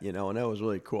like that, and that was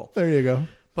really cool. There you go.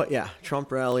 But yeah,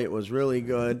 Trump rally, it was really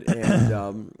good,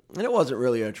 and it wasn't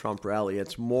really a Trump rally.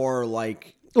 It's more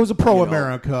like it was a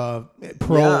pro-America,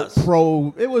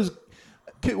 pro. It was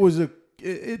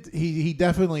he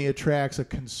definitely attracts a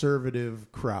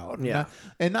conservative crowd. Yeah.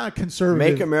 Not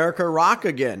conservative. Make America rock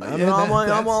again.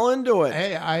 I'm all into it.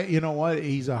 Hey, you know what?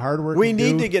 He's a hardworking We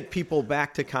need dude. to get people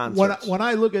back to concerts. When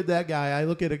I look at that guy, I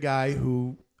look at a guy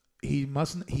who he's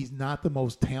not the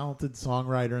most talented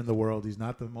songwriter in the world. He's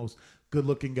not the most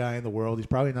good-looking guy in the world. He's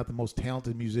probably not the most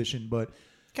talented musician, but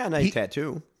Got a nice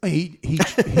tattoo. He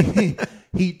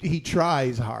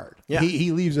tries hard. Yeah.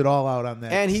 He leaves it all out on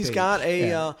that. And he's stage. got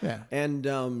a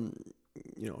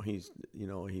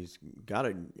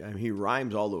he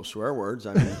rhymes all those swear words.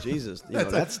 I mean, Jesus,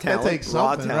 that's talent. That takes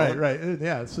raw something, talent. right?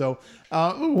 Yeah. So,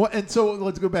 so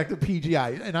let's go back to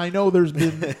PGI. And I know there's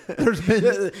been.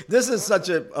 This is such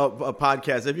a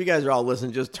podcast. If you guys are all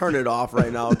listening, just turn it off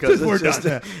right now because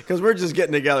we're just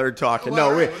getting together and talking.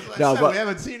 Well, we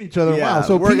haven't seen each other in a yeah, while.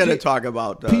 So we're going to talk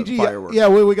about PGI, fireworks. Yeah,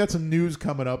 we got some news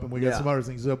coming up, and we got some other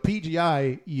things. So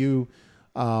PGI, you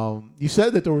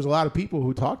said that there was a lot of people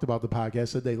who talked about the podcast,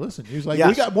 said they listened. He was like,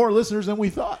 we got more listeners than we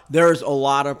thought. There's a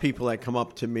lot of people that come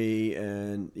up to me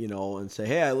and say,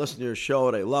 hey, I listened to your show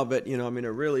and I love it. It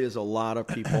really is a lot of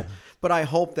people. But I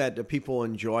hope that the people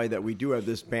enjoy that we do have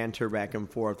this banter back and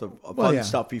forth of fun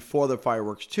stuff before the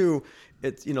fireworks too.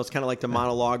 It's it's kind of like the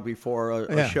monologue before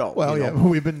a show. Well,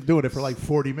 we've been doing it for like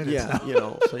 40 minutes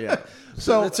now.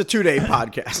 So it's a 2-day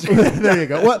podcast. There you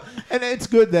go. Well, and it's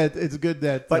good that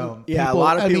But people, a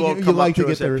lot of people come like up to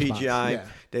get us at their PGI. response. Yeah.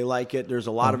 They like it. There's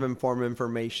a lot of informed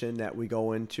information that we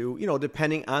go into,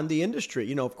 depending on the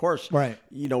industry. Of course, right.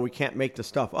 We can't make the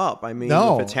stuff up. I mean,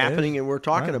 No, if it's happening and we're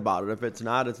talking about it, if it's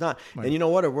not, it's not. Right. And you know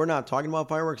what? If we're not talking about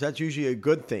fireworks, that's usually a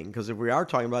good thing, because if we are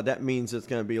talking about it, that means it's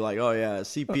going to be like, oh yeah,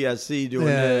 CPSC doing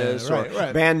this, or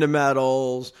Band of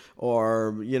Metals,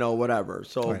 or whatever.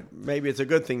 So maybe it's a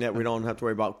good thing that we don't have to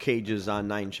worry about cages on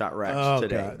 9-shot racks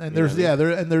today. God. And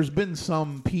there's been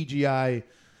some PGI.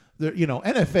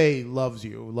 NFA loves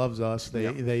us.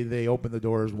 They open the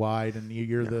doors wide, and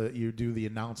you do the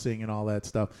announcing and all that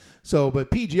stuff. So,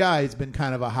 but PGI has been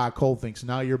kind of a hot cold thing. So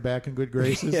now you're back in good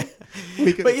graces.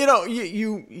 But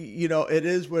it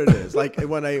is what it is. Like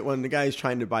when the guy's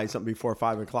trying to buy something before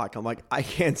 5 o'clock, I'm like, I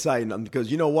can't sign them,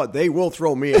 because you know what? They will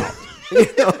throw me out.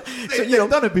 They've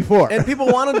done it before, and people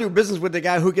want to do business with the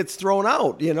guy who gets thrown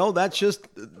out. That's just.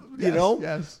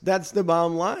 That's the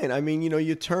bottom line. I mean,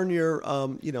 you turn your,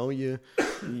 you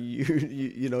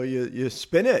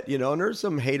spin it, and there's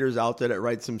some haters out there that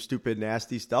write some stupid,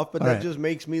 nasty stuff, but that just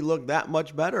makes me look that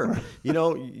much better.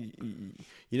 You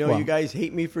guys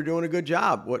hate me for doing a good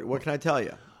job. What can I tell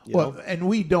you? And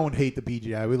we don't hate the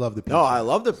PGI. We love the PGI. No, I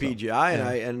love the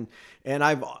PGI, and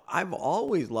I've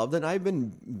always loved it. I've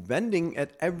been vending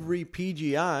at every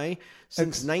PGI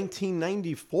since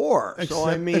 1994.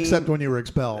 Except when you were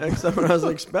expelled. Except when I was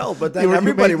expelled. But then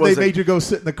everybody was. They made you go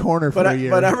sit in the corner for a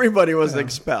year. But everybody was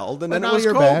expelled, and then it was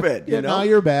COVID. Back. Now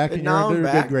you're back, and now you're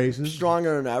back, good graces,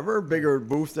 stronger than ever, bigger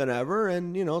booth than ever,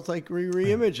 and it's like we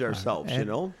reimage ourselves.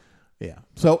 Yeah.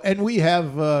 So, and we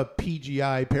have a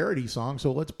PGI parody song,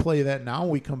 so let's play that now.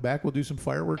 When we come back, we'll do some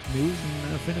fireworks news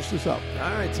and finish this up.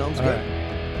 All right, sounds good. Right.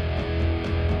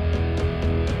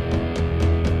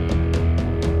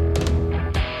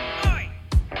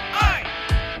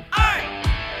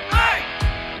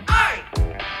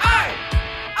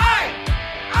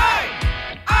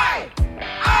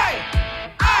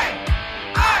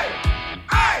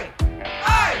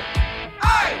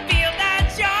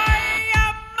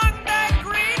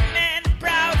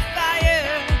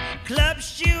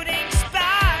 Shooting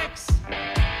sparks,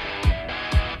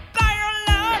 fire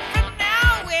love from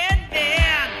now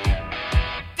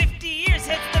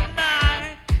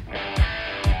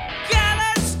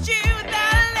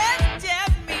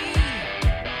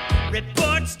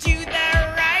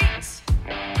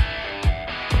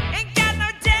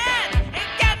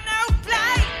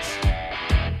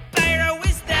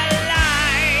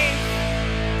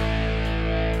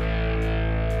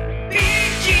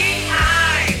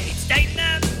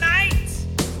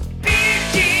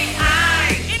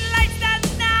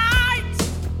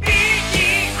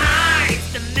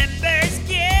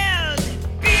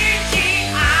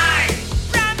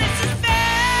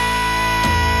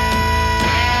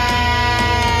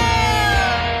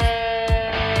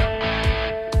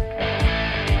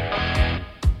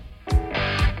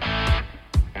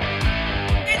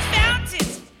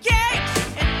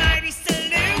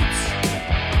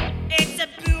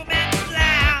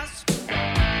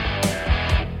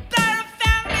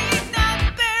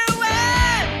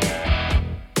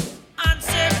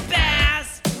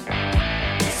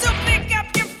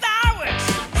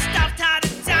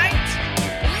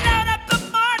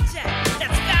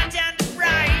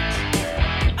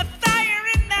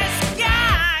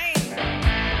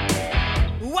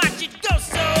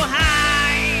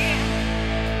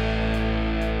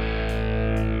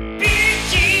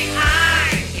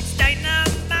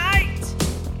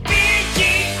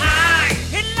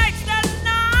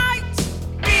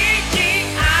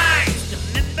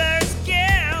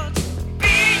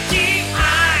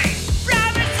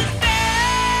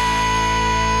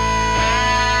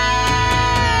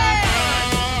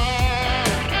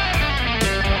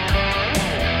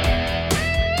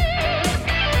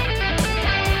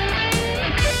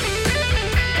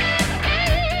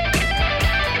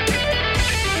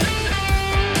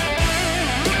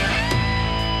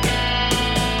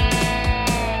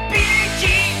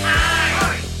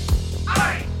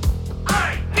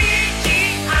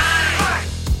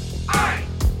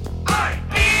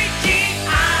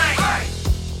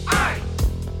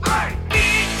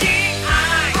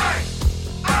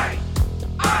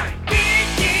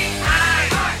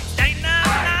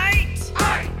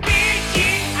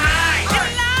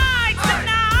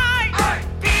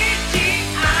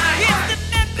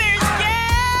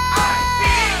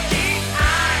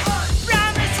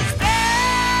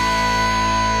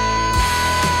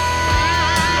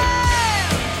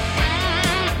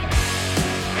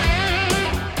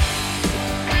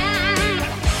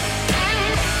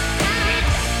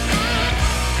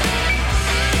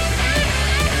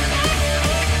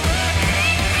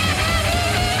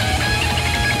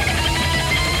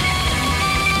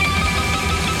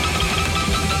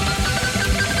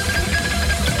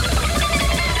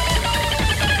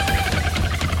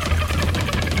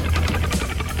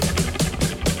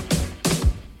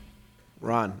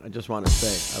just want to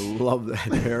say, I love that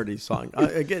parody song.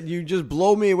 Again, you just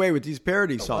blow me away with these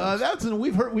parody songs.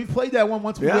 We've played that one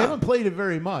once. Yeah. We haven't played it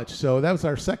very much. So that was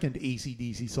our second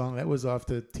AC/DC song. That was off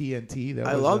the TNT.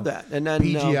 I love that. And then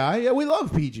PGI. Yeah, we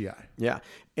love PGI. Yeah,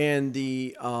 and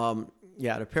the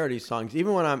parody songs.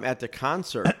 Even when I'm at the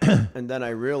concert, and then I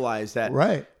realize that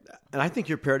Right. And I think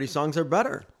your parody songs are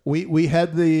better. We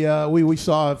had we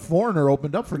saw Foreigner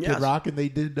opened up for Yes. Kid Rock, and they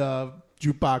did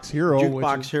Jukebox Hero.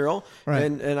 Jukebox Hero. Right.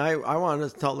 And I wanted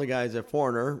to tell the guys at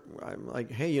Foreigner, I'm like,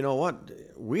 hey, you know what?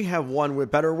 We have one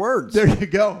with better words. There you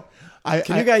go.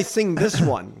 Can you guys sing this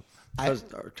one?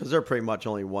 Because they're pretty much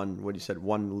only one. What you said,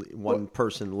 one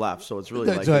person left, so it's really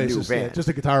like a new band, just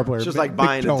a guitar player. It's just Mick like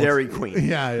buying Jones. a Dairy Queen.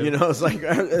 Yeah. You know, it's like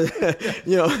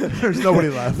There's nobody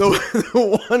left.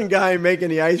 The one guy making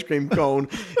the ice cream cone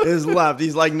is left.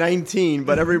 He's like 19,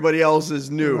 but everybody else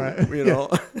is new. Right. You know.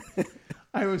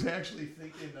 I was actually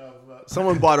thinking of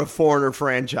Someone bought a Foreigner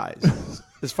franchise,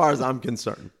 as far as I'm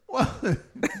concerned. Well,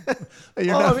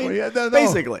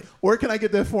 basically. Where can I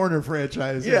get that Foreigner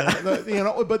franchise? Yeah.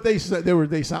 But they said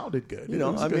they sounded good. You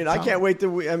know, I can't wait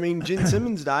Gene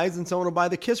Simmons dies and someone will buy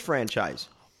the Kiss franchise.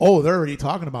 Oh, they're already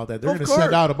talking about that. They're Of going to course.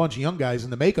 send out a bunch of young guys in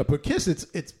the makeup. But Kiss,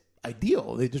 it's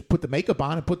ideal. They just put the makeup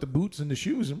on and put the boots and the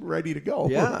shoes and we're ready to go.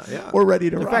 Yeah, We're ready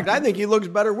to In rock. fact, I think he looks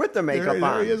better with the makeup there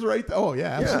on. he is right there. Oh,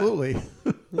 yeah, absolutely.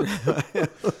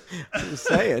 Just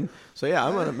saying. So yeah,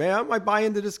 I might buy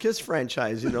into this Kiss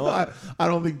franchise. You know, I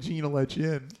don't think Gene will let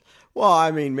you in. well,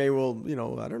 I mean, maybe we'll,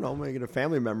 I don't know, maybe get a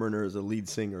family member in there as a lead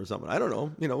singer or something. I don't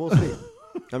know. We'll see.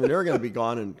 I mean, they're going to be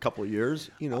gone in a couple of years.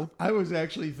 I was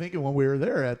actually thinking when we were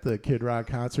there at the Kid Rock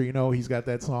concert, he's got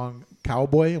that song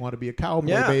 "Cowboy." I want to be a cowboy,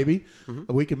 Yeah. baby.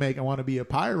 We can make "I want to be a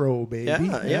pyro, baby." Yeah,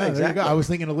 there you exactly. go. I was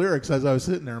thinking of lyrics as I was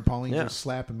sitting there, and Pauline Yeah. just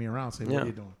slapping me around, saying, "What Yeah. are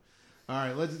you doing?" All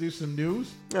right, let's do some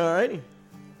news. All righty.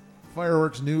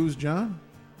 Fireworks news, John.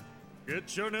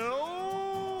 Get your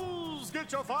news!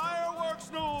 Get your fireworks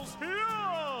news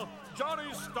here!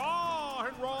 Johnny Starr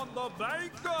and Ron the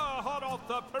Banker, hot off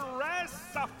the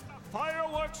press.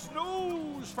 Fireworks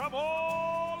news from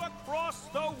all across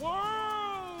the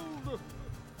world!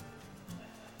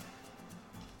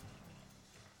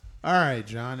 All right,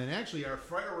 John, and actually our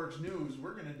fireworks news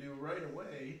we're going to do right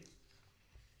away.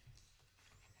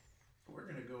 We're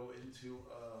going to go into,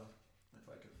 if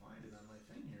I can find it on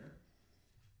my thing here.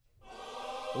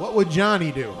 What would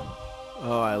Johnny do?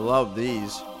 Oh, I love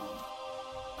these.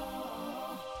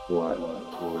 What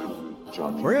would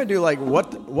Johnny? We're gonna do like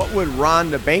what would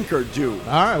Ron the Banker do? All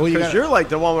right, well, Because you're like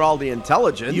the one with all the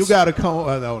intelligence. You got to come.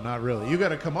 No, not really. You got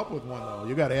to come up with one though.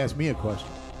 You got to ask me a question.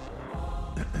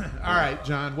 All right,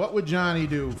 John. What would Johnny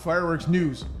do? Fireworks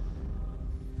news.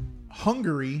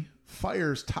 Hungary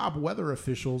fires top weather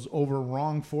officials over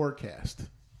wrong forecast.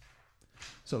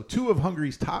 So, two of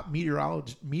Hungary's top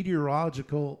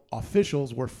meteorological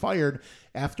officials were fired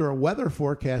after a weather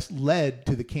forecast led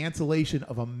to the cancellation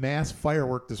of a mass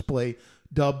firework display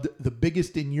dubbed the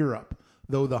biggest in Europe,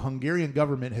 though the Hungarian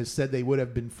government has said they would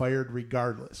have been fired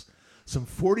regardless. Some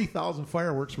 40,000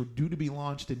 fireworks were due to be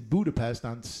launched in Budapest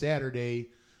on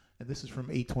Saturday, and this is from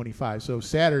 8:25. So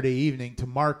Saturday evening to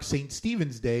mark St.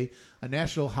 Stephen's Day, a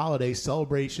national holiday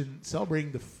celebrating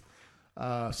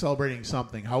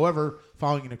something. However,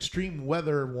 following an extreme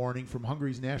weather warning from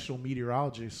Hungary's National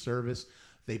Meteorology Service,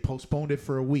 they postponed it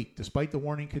for a week. Despite the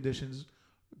warnings,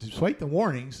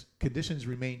 conditions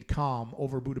remained calm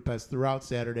over Budapest throughout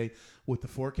Saturday, with the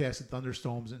forecasted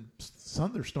thunderstorms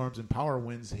and power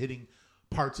winds hitting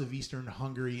parts of eastern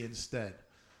Hungary instead.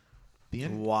 The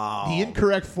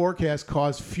incorrect forecast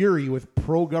caused fury with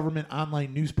pro-government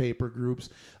online newspaper groups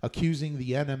accusing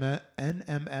the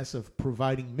NMS of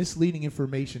providing misleading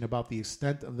information about the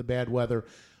extent of the bad weather,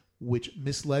 which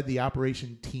misled the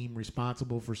operation team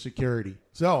responsible for security.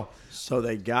 So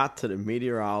they got to the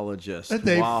meteorologist.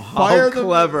 they Wow, fired how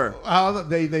clever.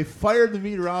 They fired the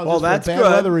meteorologist Well, that's for a bad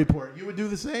good. weather report. You would do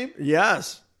the same?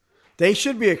 Yes. They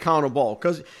should be accountable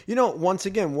because, once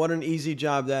again, what an easy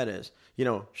job that is.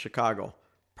 Chicago,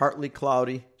 partly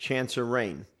cloudy, chance of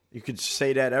rain. You could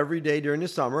say that every day during the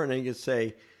summer, and then you could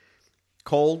say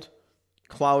cold,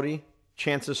 cloudy,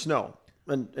 chance of snow,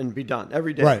 and be done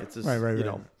every day. Right, It's just, right.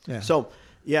 Yeah. So,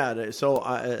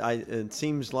 it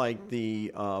seems like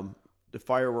the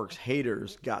fireworks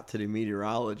haters got to the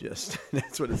meteorologist.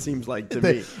 That's what it seems like to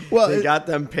me. They got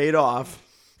them paid off,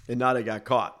 and now they got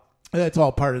caught. That's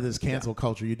all part of this cancel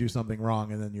culture. You do something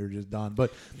wrong and then you're just done.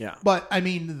 But I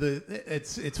mean,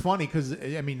 it's funny because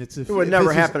it would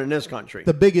never happen in this country.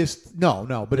 The biggest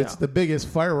it's the biggest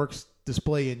fireworks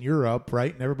display in Europe,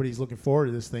 right? And everybody's looking forward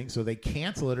to this thing, so they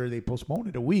cancel it or they postpone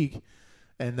it a week,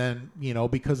 and then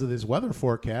because of this weather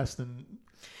forecast and.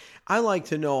 I like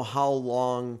to know how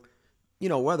long,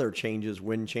 weather changes,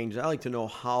 wind changes. I like to know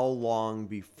how long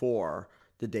before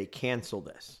did they cancel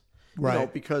this?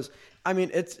 Right. Because,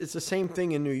 it's the same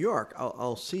thing in New York.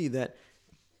 I'll see that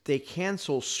they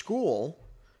cancel school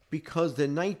because the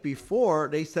night before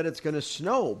they said it's going to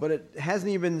snow, but it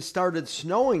hasn't even started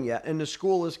snowing yet, and the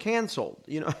school is canceled.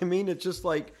 You know what I mean? It's just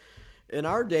like in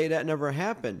our day that never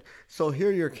happened. So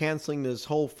here you're canceling this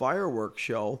whole fireworks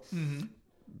show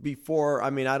before. I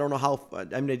don't know how.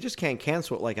 They just can't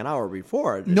cancel it like an hour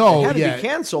before. It had to be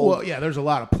canceled. Well, yeah, there's a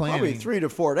lot of planning. Probably 3 to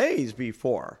 4 days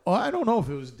before. Well, I don't know if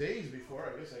it was days before.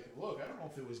 I guess I could look. I don't know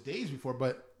if it was days before,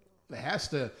 but it has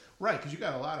to, right? Because you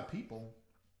got a lot of people.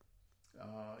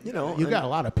 You got a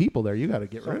lot of people there. You got to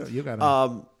get rid of. You got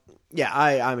to. Yeah,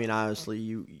 I mean,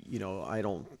 honestly, I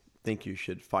don't think you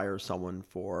should fire someone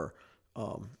for,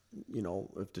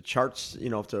 if the charts,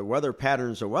 if the weather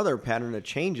pattern's a weather pattern that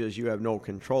changes, you have no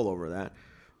control over that.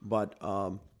 But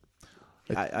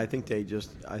I think they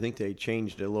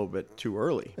changed it a little bit too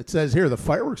early. It says here the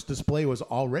fireworks display was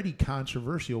already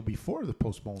controversial before the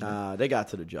postponement. They got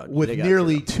to the judge with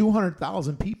nearly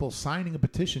 200,000 people signing a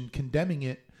petition condemning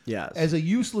it. Yes. As a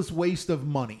useless waste of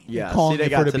money. Yeah, calling they it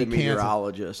got for to the be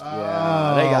meteorologist. Canceled.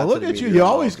 Yeah, they got look to at the you. You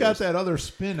always got meteorologist. that other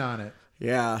spin on it.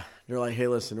 Yeah, they're like, hey,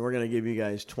 listen, we're going to give you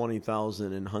guys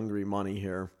 $20,000 in hungry money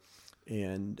here,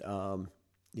 and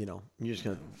you're just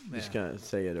gonna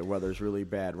say the weather's really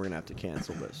bad. We're gonna have to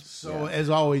cancel this. So as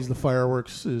always, the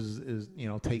fireworks is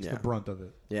takes the brunt of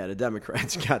it. Yeah, the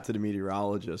Democrats got to the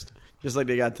meteorologist, just like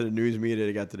they got to the news media.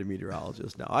 They got to the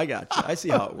meteorologist. Now I got you. I see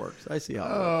how it works.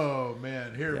 Oh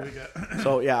man, here we go.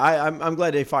 So yeah, I'm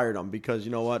glad they fired them because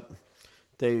you know what,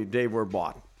 they were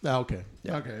bought. Okay.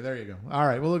 Yeah. Okay, there you go. All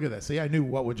right, well, look at that. See, I knew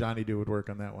What Would Johnny Do would work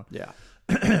on that one. Yeah.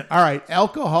 All right,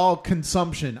 alcohol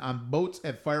consumption on boats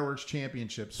at fireworks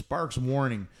championships sparks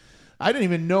warning. I didn't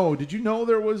even know. Did you know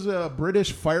there was a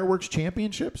British fireworks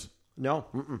championships? No.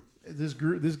 Mm-mm.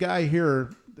 This guy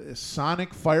here,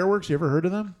 Sonic Fireworks, you ever heard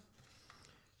of them?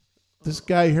 This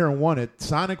guy here won it.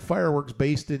 Sonic Fireworks,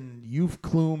 based in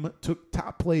Uffculme, took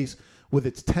top place with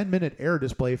its 10-minute air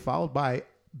display, followed by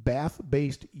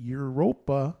Bath-based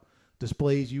Europa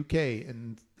Displays UK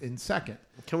in second.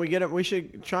 Can we get him? We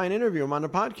should try and interview him on the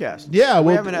podcast. Yeah,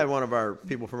 we haven't had one of our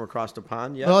people from across the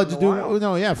pond yet.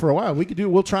 For a while.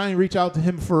 We'll try and reach out to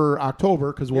him for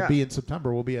October because we'll be in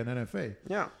September. We'll be at NFA.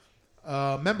 Yeah.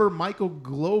 Member Michael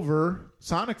Glover,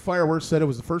 Sonic Fireworks, said it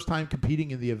was the first time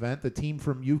competing in the event. The team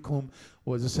from Uffculme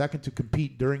was the second to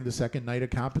compete during the second night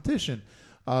of competition.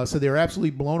 So they were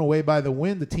absolutely blown away by the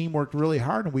win. The team worked really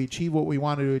hard, and we achieved what we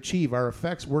wanted to achieve. Our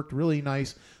effects worked really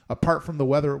nice. Apart from the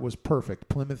weather, it was perfect.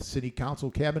 Plymouth City Council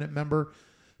cabinet member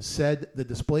said the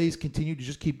displays continue to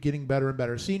just keep getting better and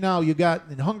better. See, now you got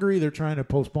in Hungary, they're trying to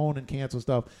postpone and cancel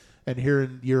stuff, and here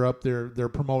in Europe, they're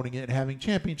promoting it and having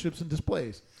championships and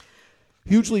displays.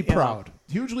 Hugely proud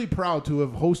to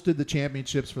have hosted the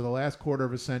championships for the last quarter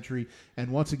of a century,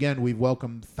 and once again, we've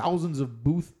welcomed thousands of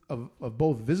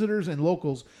both visitors and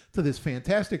locals to this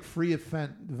fantastic free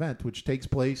event, which takes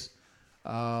place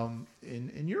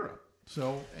in Europe.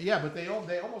 So yeah, but they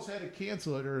almost had to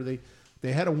cancel it, or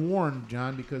they had to warn,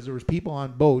 John, because there was people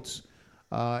on boats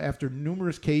after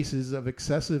numerous cases of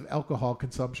excessive alcohol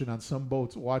consumption on some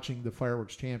boats watching the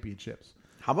fireworks championships.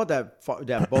 How about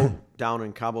that boat down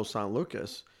in Cabo San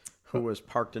Lucas who was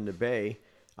parked in the bay?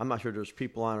 I'm not sure there's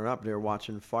people on it up there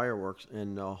watching fireworks,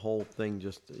 and the whole thing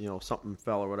just, something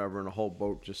fell or whatever, and the whole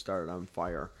boat just started on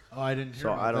fire. Oh, I didn't hear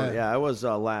about that. Yeah, it was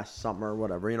last summer or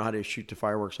whatever. You know how they shoot the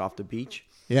fireworks off the beach?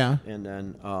 Yeah. And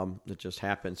then it just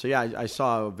happened. So, yeah, I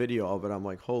saw a video of it. I'm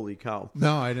like, holy cow.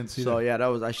 No, I didn't see that. So,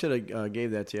 yeah, I should have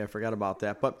gave that to you. I forgot about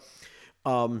that. But,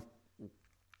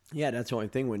 yeah, that's the only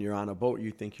thing. When you're on a boat,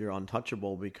 you think you're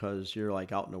untouchable because you're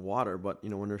like out in the water. But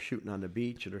when they're shooting on the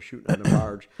beach or they're shooting on the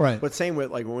barge, right? But same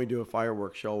with like when we do a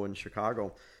fireworks show in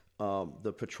Chicago,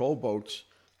 the patrol boats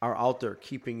are out there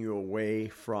keeping you away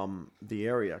from the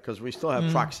area because we still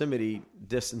have proximity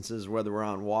distances whether we're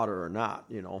on water or not,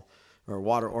 or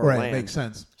water or land. Right, makes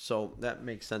sense. So that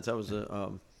makes sense. That was a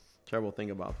terrible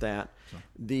thing about that.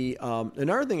 The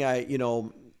another thing I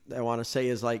want to say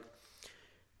is like,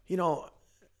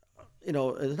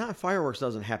 it's not fireworks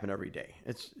doesn't happen every day.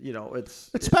 It's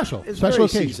special. It's special very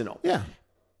occasion. seasonal. Yeah.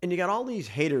 And you got all these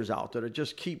haters out there that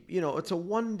just keep, it's a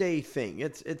one day thing.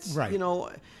 It's right.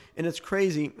 And it's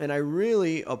crazy. And I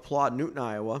really applaud Newton,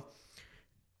 Iowa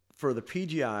for the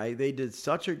PGI. They did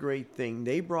such a great thing.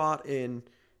 They brought in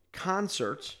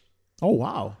concerts. Oh,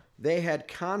 wow. They had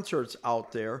concerts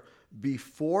out there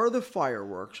before the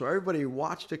fireworks. So everybody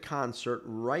watched a concert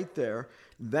right there,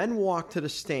 then walked to the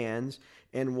stands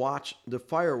and watch the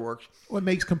fireworks. Well, it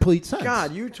makes complete sense.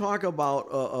 God, you talk about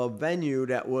a venue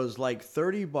that was like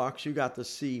 $30. You got to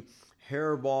see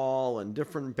Hairball and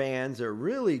different bands. They're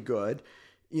really good.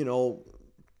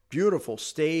 Beautiful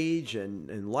stage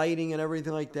and lighting and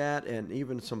everything like that, and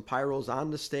even some pyros on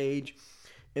the stage.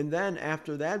 And then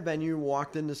after that venue,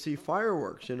 walked in to see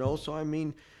fireworks, So, I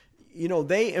mean,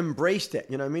 they embraced it.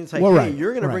 It's like, hey,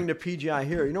 you're going to bring the PGI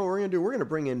here. You know what we're going to do? We're going to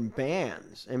bring in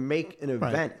bands and make an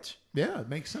event. Right. Yeah, it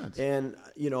makes sense. And,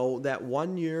 that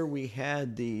one year we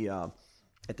had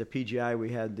at the PGI,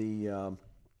 we had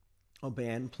a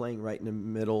band playing right in the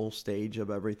middle stage of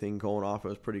everything going off. It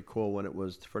was pretty cool when it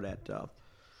was for that,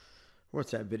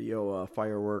 what's that video?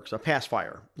 Fireworks, Past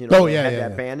Fire.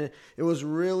 That band. It was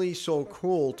really so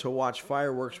cool to watch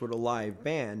fireworks with a live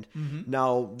band. Mm-hmm.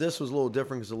 Now, this was a little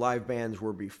different because the live bands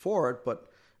were before it, but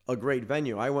a great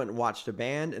venue. I went and watched the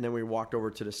band, and then we walked over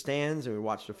to the stands and we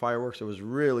watched the fireworks. It was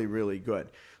really, really good.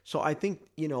 So I think,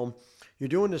 you're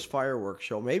doing this fireworks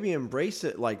show. Maybe embrace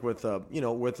it like with a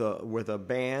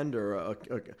band or a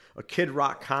Kid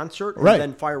Rock concert, and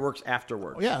then fireworks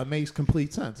afterwards. Yeah, it makes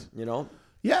complete sense.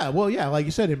 Yeah, well, yeah, like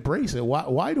you said, embrace it.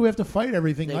 Why do we have to fight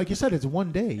everything? Like you said, it's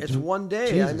one day. It's one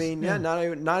day. Jesus. I mean, not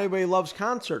everybody loves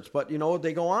concerts, but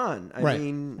they go on. I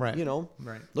mean,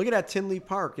 look at that Tinley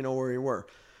Park, where we were.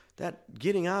 That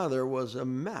getting out of there was a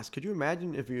mess. Could you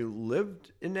imagine if you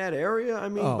lived in that area? I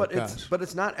mean, but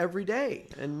it's not every day,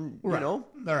 and All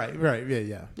right,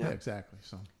 yeah, exactly.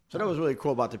 So that was really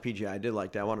cool about the PGI. I did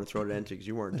like that. I wanted to throw it in because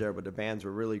you weren't there, but the bands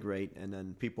were really great, and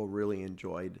then people really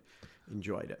enjoyed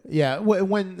it. Yeah,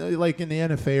 when like in the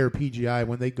NFA or PGI,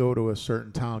 when they go to a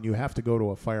certain town, you have to go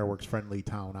to a fireworks friendly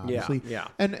town, obviously. Yeah.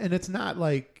 And it's not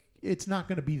like it's not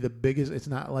going to be the biggest. It's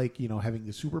not like having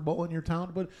the Super Bowl in your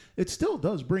town, but it still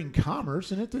does bring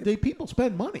commerce, and people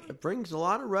spend money. It brings a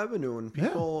lot of revenue, and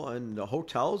people and the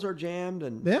hotels are jammed,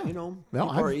 and people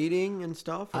are eating and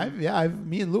stuff.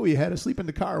 Me and Louie had to sleep in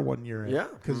the car one year.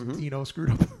 Because screwed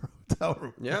up our hotel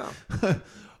room. Yeah.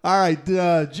 All right,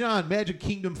 John, Magic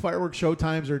Kingdom fireworks show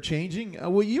times are changing.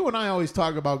 Well, you and I always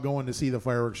talk about going to see the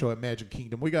fireworks show at Magic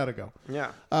Kingdom. We got to go.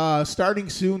 Yeah. Starting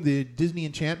soon, the Disney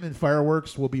Enchantment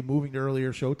fireworks will be moving to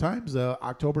earlier show times.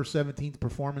 October 17th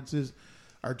performances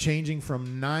are changing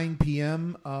from 9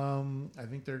 p.m. I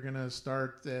think they're going to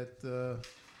start at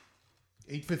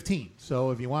 8:15. So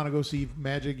if you want to go see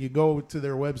Magic, you go to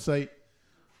their website.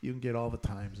 You can get all the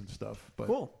times and stuff. But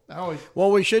cool.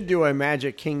 Well, we should do a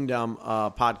Magic Kingdom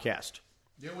podcast.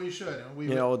 Yeah, we should.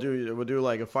 We'll do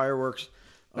like a fireworks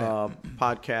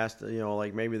podcast.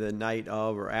 Like maybe the night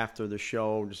of or after the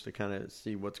show, just to kind of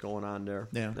see what's going on there.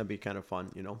 Yeah, that'd be kind of fun.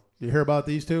 You hear about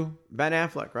these two? Ben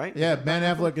Affleck, right? Yeah, Ben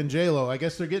Affleck and J-Lo. I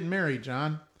guess they're getting married,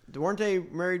 John. Weren't they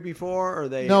married before? Or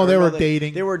they? No, they were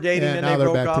dating. They were dating, and now they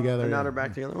broke back up, together. and now they're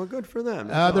back together. Well, good for them.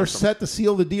 They're awesome. set to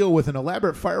seal the deal with an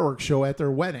elaborate fireworks show at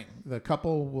their wedding. The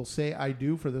couple will say "I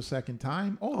do" for the second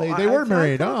time. They were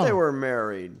married. I thought they were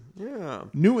married. Yeah.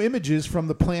 New images from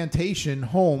the plantation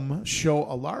home show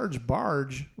a large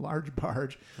barge.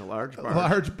 That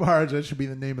should be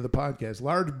the name of the podcast.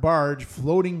 Large barge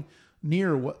floating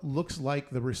near what looks like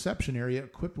the reception area,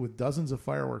 equipped with dozens of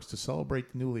fireworks to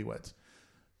celebrate the newlyweds.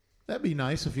 That'd be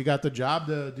nice if you got the job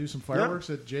to do some fireworks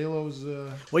at J-Lo's.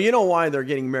 Well, you know why they're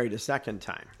getting married a second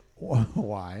time.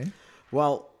 Why?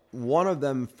 Well, one of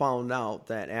them found out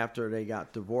that after they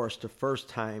got divorced the first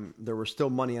time, there was still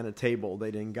money on the table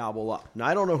they didn't gobble up. Now,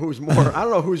 I don't know who's richer.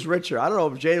 I don't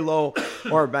know if J-Lo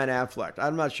or Ben Affleck.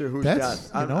 I'm not sure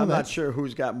I'm not sure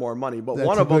who's got more money. But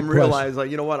one of them realized,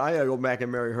 like, you know what, I got to go back and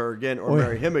marry her again or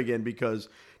marry him again because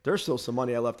there's still some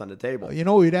money I left on the table.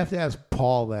 We'd have to ask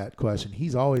Paul that question.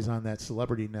 He's always on that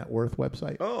Celebrity Net Worth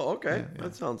website. Oh, okay. Yeah.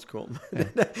 That sounds cool.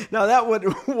 Now,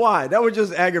 why? That would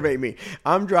just aggravate me.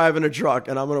 I'm driving a truck,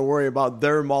 and I'm going to worry about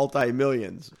their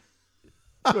multi-millions.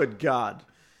 Good God.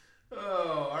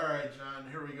 Oh, all right, John.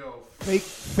 Here we go.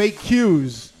 Fake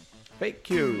cues. Fake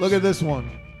cues. Look at this one.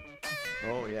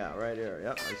 Oh, yeah, right here.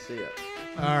 Yep, I see it.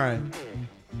 All right.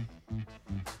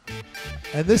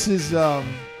 And this is... Hey,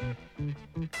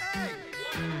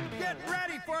 get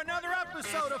ready for another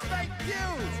episode of Fake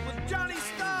News with Johnny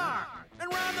Starr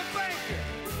and Ron the Banker.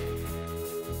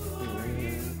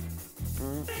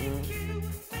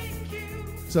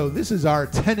 So this is our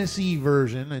Tennessee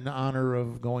version in honor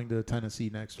of going to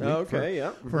Tennessee next week. Okay,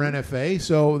 for NFA.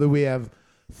 So that we have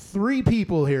 3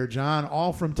 people here, John,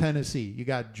 all from Tennessee. You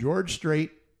got George Strait,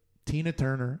 Tina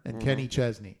Turner, and Kenny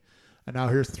Chesney. And now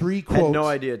here's 3 quotes. I had no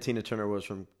idea Tina Turner was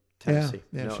from Tennessee.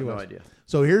 Yeah, she was. No idea.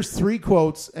 So here's 3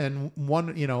 quotes, and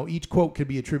one, each quote could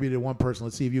be attributed to one person.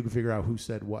 Let's see if you can figure out who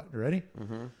said what. You ready?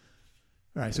 Mm-hmm.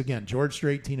 All right, so again, George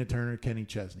Strait, Tina Turner, Kenny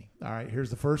Chesney. All right, here's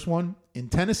the first one. In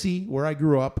Tennessee, where I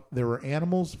grew up, there were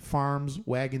animals, farms,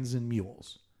 wagons, and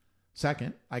mules.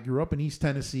 Second, I grew up in East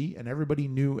Tennessee, and everybody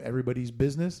knew everybody's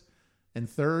business. And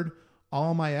third,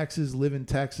 all my exes live in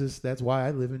Texas. That's why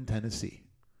I live in Tennessee.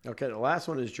 Okay, the last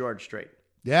one is George Strait.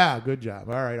 Yeah, good job.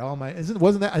 All right,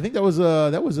 wasn't that? I think that was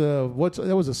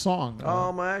a song.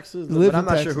 All my exes, live but I'm in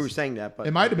not Texas. sure who sang that. But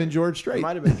It might have been George Strait. It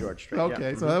might have been George Strait.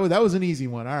 Okay, yeah. so that was an easy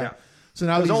one. All right. Yeah. So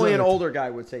now Because these only an other- older guy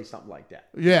would say something like that.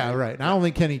 Yeah, right. And I don't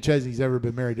think Kenny Chesney's ever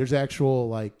been married. There's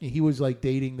actual he was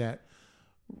dating that.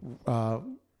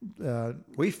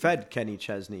 We fed Kenny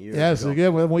Chesney years Yes, ago.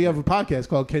 again, we have a podcast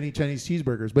called Kenny Chesney's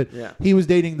Cheeseburgers, but Yeah. he was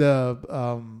dating the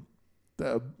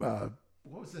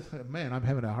what was this? Man, I'm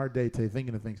having a hard day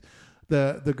thinking of things.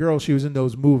 The girl, she was in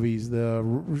those movies.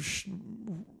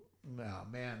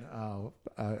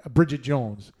 Bridget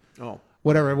Jones. Oh.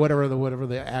 Whatever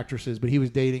the actress is, but he was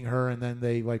dating her, and then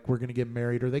they were going to get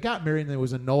married, or they got married, and it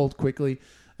was annulled quickly.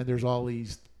 And there's all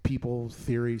these people's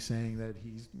theories saying that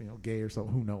he's gay or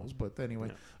something. Who knows? But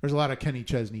anyway, there's a lot of Kenny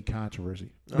Chesney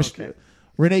controversy. Okay.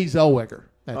 Renee Zellweger.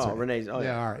 That's her. Renee's. Oh,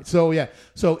 yeah. All right. So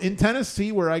in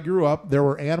Tennessee, where I grew up, there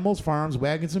were animals, farms,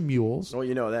 wagons, and mules.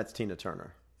 Well, that's Tina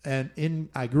Turner. And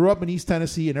I grew up in East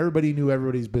Tennessee, and everybody knew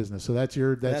everybody's business. So that's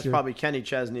your. Probably Kenny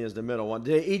Chesney is the middle one.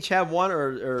 Do they each have one,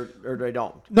 or they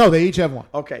don't? No, they each have one.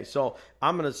 Okay, so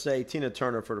I'm going to say Tina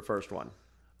Turner for the first one.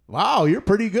 Wow, you're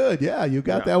pretty good. Yeah, you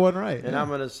got that one right. And yeah. I'm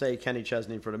going to say Kenny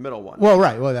Chesney for the middle one. Well,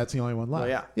 right. Well, that's the only one left. Oh,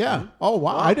 yeah. Yeah. Mm-hmm. Oh,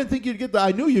 wow. I didn't think you'd get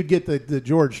I knew you'd get the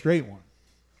George Strait one.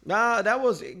 Nah, that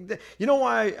was. You know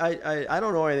why? I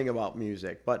don't know anything about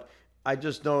music, but I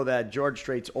just know that George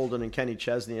Strait's older than Kenny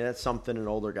Chesney, and that's something an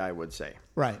older guy would say.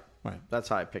 Right. That's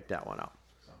how I picked that one out.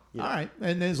 All right.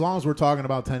 And as long as we're talking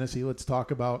about Tennessee, let's talk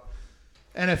about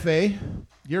NFA.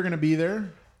 You're going to be there.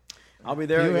 I'll be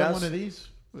there. Do you yes. have one of these?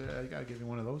 I got to give you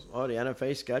one of those. Oh, the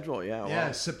NFA schedule, yeah. Yeah,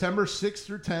 Wow. September 6th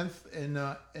through 10th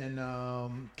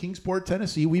in Kingsport,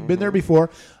 Tennessee. We've been there before.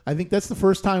 I think that's the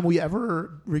first time we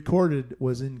ever recorded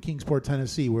was in Kingsport,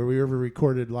 Tennessee, where we ever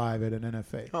recorded live at an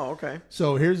NFA. Oh, okay.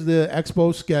 So here's the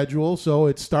expo schedule. So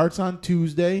it starts on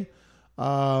Tuesday.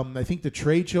 I think the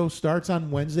trade show starts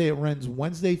on Wednesday. It runs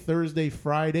Wednesday, Thursday,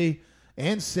 Friday,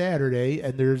 and Saturday,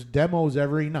 and there's demos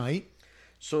every night.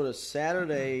 So the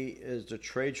Saturday is the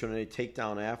trade show, and they take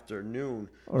down afternoon.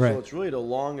 Right. So it's really the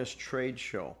longest trade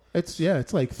show. It's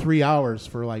like 3 hours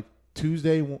for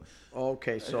Tuesday.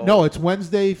 Okay, so No, it's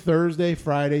Wednesday, Thursday,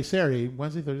 Friday, Saturday.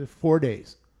 Wednesday, Thursday, 4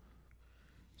 days.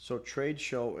 So trade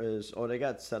show is they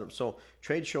got set up. So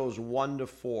trade show is 1 to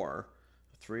 4,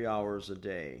 3 hours a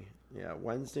day. Yeah,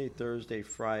 Wednesday, Thursday,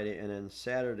 Friday, and then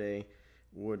Saturday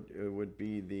would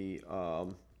be the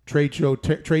Trade show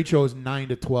is 9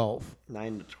 to 12.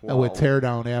 9 to 12. And with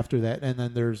teardown after that, and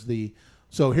then there's the.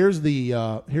 So here's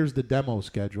the demo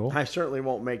schedule. I certainly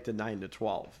won't make the 9 to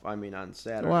 12. I mean on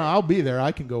Saturday. Well, I'll be there.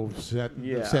 I can go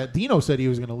Yeah. set. Dino said he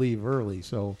was going to leave early,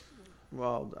 so.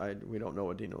 Well, we don't know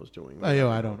what Dino's doing. I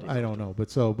don't know,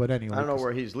 but anyway. I don't know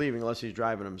where he's leaving unless he's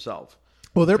driving himself.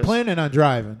 Well, they're planning on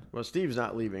driving. Well, Steve's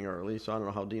not leaving early, so I don't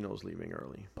know how Dino's leaving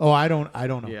early. Oh, I don't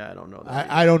know. Yeah, I don't know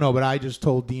that. I don't know, but I just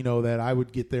told Dino that I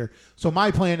would get there. So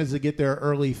my plan is to get there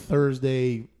early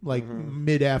Thursday,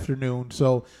 mid-afternoon,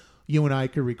 so you and I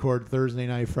could record Thursday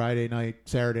night, Friday night,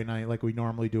 Saturday night, like we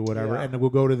normally do, whatever, Yeah. and then we'll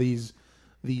go to these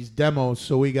demos.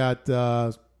 So we got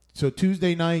so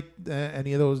Tuesday night,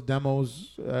 any of those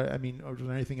demos? Or is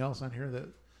there anything else on here that?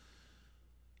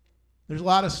 There's a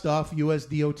lot of stuff, U.S.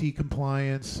 DOT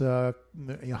compliance,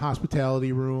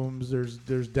 hospitality rooms.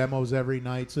 There's demos every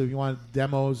night. So if you want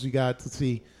demos, you got,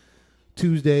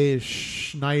 Tuesday is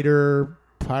Schneider,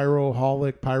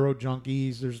 Pyroholic, Pyro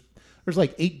Junkies. There's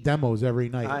like 8 demos every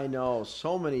night. I know.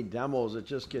 So many demos. It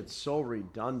just gets so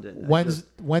redundant.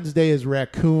 Wednesday is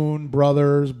Raccoon,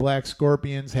 Brothers, Black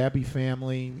Scorpions, Happy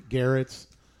Family, Garrett's.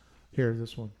 Here's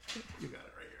this one. You got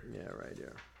it right here. Yeah, right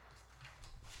here.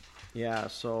 Yeah,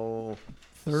 so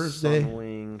Thursday.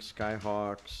 Sunwing,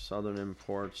 Skyhawks, Southern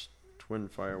Imports, Twin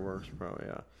Fireworks, probably,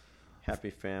 yeah. Happy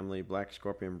Family, Black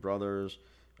Scorpion Brothers,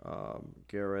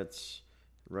 Garrett's,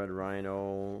 Red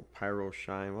Rhino, Pyro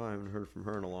Shine. Well, I haven't heard from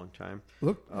her in a long time.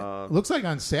 Looks like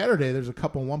on Saturday there's a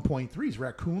couple 1.3s.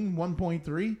 Raccoon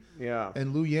 1.3. Yeah.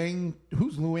 And Luyang,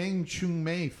 who's Luyang Chung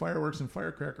Mei Fireworks and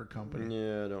Firecracker Company.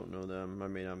 Yeah, I don't know them. I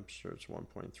mean, I'm sure it's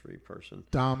 1.3 person.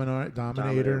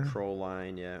 Dominator. Pro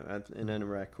Line, yeah. And then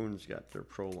Raccoon's got their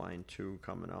Pro Line 2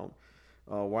 coming out.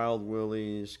 Wild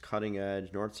Willie's, Cutting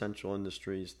Edge, North Central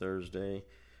Industries Thursday.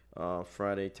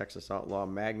 Friday, Texas Outlaw.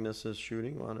 Magnus is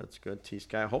shooting. Well, that's good.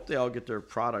 T-Sky. I hope they all get their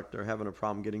product. They're having a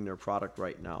problem getting their product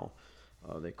right now.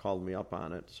 They called me up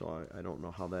on it, so I don't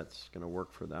know how that's going to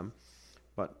work for them.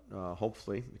 But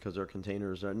hopefully, because their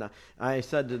containers are not. I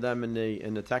said to them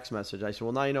in the text message, I said,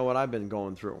 well, now you know what I've been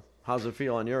going through. How's it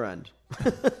feel on your end?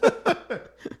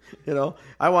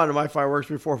 I wanted my fireworks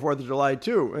before 4th of July,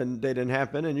 too, and they didn't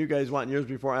happen. And you guys want yours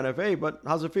before NFA, but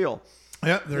how's it feel?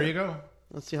 Yeah, there you go.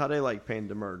 Let's see how they like paying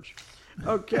to merge.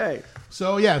 Okay.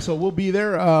 So we'll be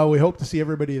there. We hope to see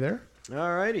everybody there.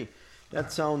 All righty.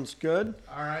 That sounds good.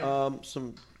 All right.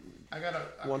 I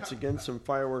got some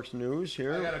fireworks news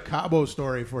here. I got a Cabo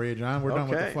story for you, John. We're done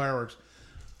with the fireworks.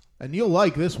 And you'll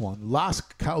like this one. Los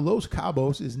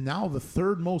Cabos is now the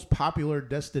third most popular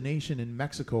destination in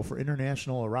Mexico for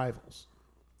international arrivals.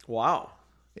 Wow.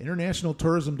 International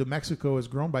tourism to Mexico has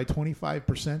grown by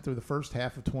 25% through the first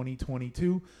half of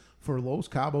 2022. For Los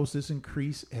Cabos, this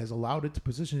increase has allowed it to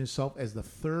position itself as the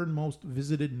third most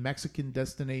visited Mexican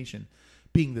destination,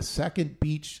 being the second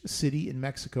beach city in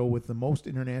Mexico with the most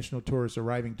international tourists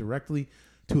arriving directly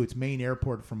to its main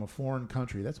airport from a foreign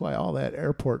country. That's why all that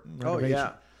airport renovation. Oh,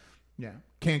 yeah. Yeah.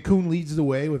 Cancun leads the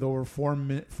way with over 4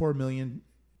 million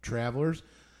travelers.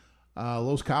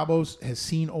 Los Cabos has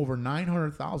seen over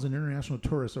 900,000 international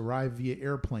tourists arrive via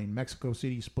airplane. Mexico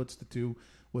City splits the two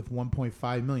with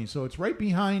 1.5 million. So it's right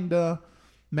behind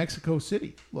Mexico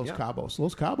City, Los Cabos.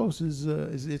 Los Cabos is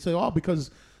it's all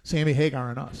because Sammy Hagar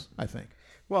and us, I think.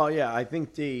 Well, yeah, I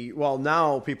think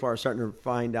now people are starting to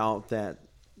find out that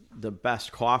the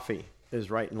best coffee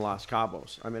is right in Los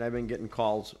Cabos. I mean, I've been getting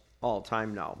calls all the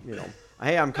time now,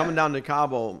 Hey, I'm coming down to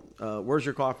Cabo. Where's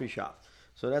your coffee shop?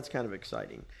 So that's kind of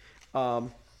exciting. That's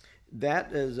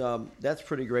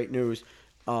pretty great news.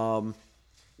 But,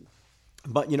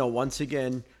 once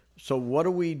again, so what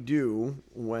do we do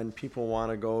when people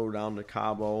want to go down to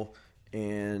Cabo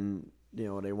and,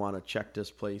 they want to check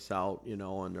this place out,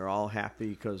 and they're all happy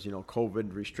because,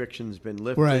 COVID restrictions been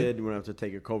lifted. Right. We don't have to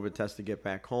take a COVID test to get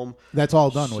back home. That's all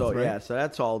done with, right? Yeah, so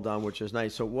that's all done, which is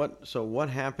nice. So what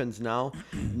happens now?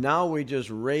 Now we just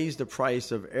raise the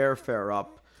price of airfare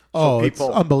up so people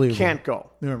it's unbelievable. Can't go.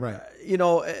 Yeah, right.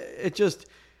 It just...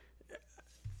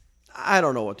 I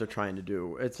don't know what they're trying to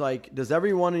do. It's like, does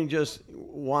everyone just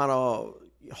want to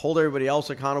hold everybody else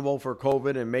accountable for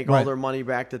COVID and make all their money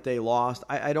back that they lost?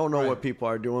 I don't know what people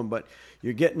are doing, but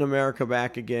you're getting America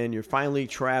back again. You're finally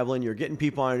traveling. You're getting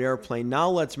people on an airplane. Now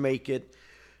let's make it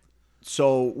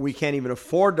so we can't even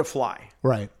afford to fly.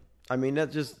 Right. I mean,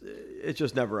 it just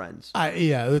never ends.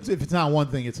 If it's not one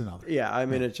thing, it's another. Yeah, I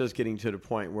mean, it's just getting to the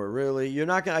point where really you're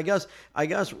not going to, I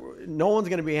guess no one's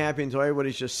going to be happy until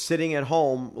everybody's just sitting at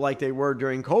home like they were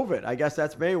during COVID. I guess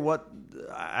that's maybe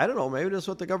I don't know, maybe that's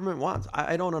what the government wants.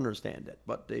 I don't understand it,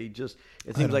 but it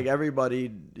seems like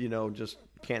everybody, just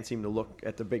can't seem to look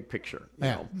at the big picture.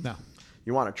 No.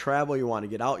 You want to travel, you want to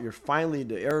get out.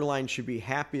 The airline should be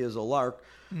happy as a lark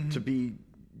to be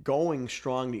going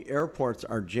strong. The airports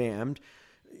are jammed.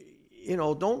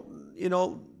 Don't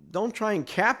try and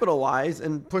capitalize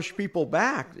and push people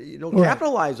back.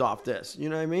 Capitalize off this. You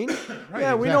know what I mean?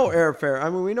 We know airfare. I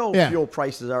mean, we know fuel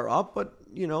prices are up, but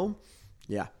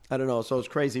I don't know. So it's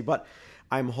crazy, but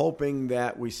I'm hoping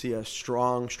that we see a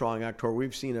strong October.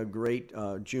 We've seen a great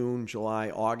June, July,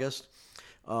 August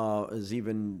is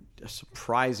even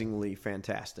surprisingly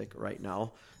fantastic right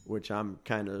now, which I'm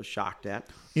kind of shocked at.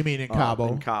 You mean in Cabo?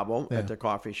 In Cabo, at the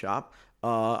coffee shop.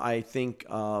 I think,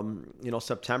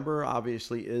 September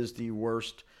obviously is the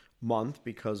worst month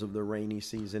because of the rainy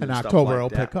season. And October stuff like will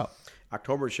that. pick up.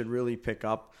 October should really pick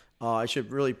up. It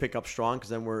should really pick up strong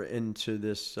because then we're into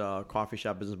this coffee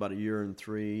shop business about a year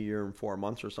and 4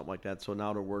 months or something like that. So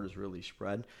now the word is really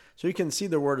spread. So you can see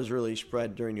the word is really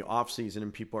spread during the off season,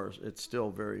 and it's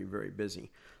still very, very busy.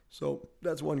 So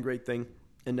that's one great thing.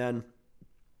 And then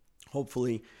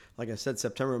hopefully, like I said,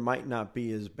 September might not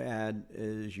be as bad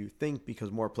as you think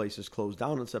because more places close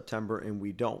down in September and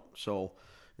we don't. So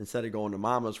instead of going to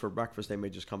Mama's for breakfast, they may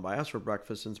just come by us for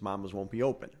breakfast since Mama's won't be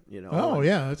open. Oh,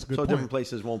 yeah, that's a good point. So different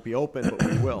places won't be open,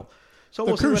 but we will. So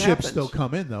the we'll see what cruise ships happens. still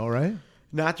come in, though, right?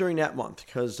 Not during that month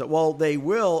because, they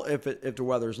will if the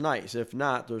weather's nice. If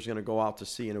not, there's going to go out to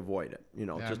sea and avoid it. It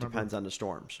just depends on the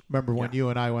storms. Remember when you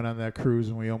and I went on that cruise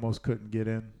and we almost couldn't get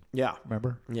in? Yeah.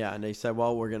 Remember? Yeah, and they said,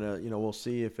 well, we're going to, we'll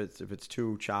see if it's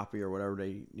too choppy or whatever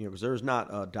because there's not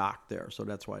a dock there. So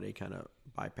that's why they kind of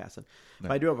bypass it. No.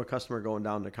 But I do have a customer going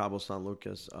down to Cabo San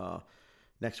Lucas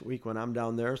next week when I'm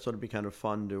down there. So it'll be kind of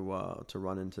fun to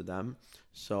run into them.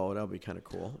 So that'll be kind of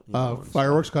cool.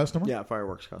 Fireworks customer? Yeah,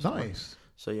 fireworks customer. Nice.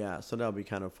 So that'll be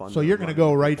kind of fun. So you're going to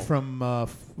go right from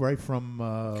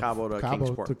Cabo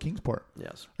to Kingsport.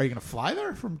 Yes. Are you going to fly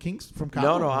there from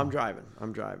Cabo? No, I'm driving.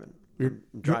 I'm driving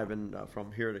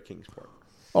from here to Kingsport.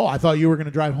 Oh, I thought you were going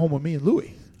to drive home with me and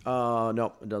Louie.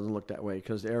 No, it doesn't look that way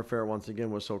because the airfare once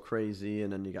again was so crazy,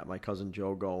 and then you got my cousin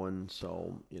Joe going.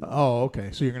 So Oh, okay.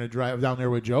 So you're going to drive down there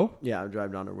with Joe? Yeah, I'll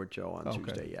drive down there with Joe on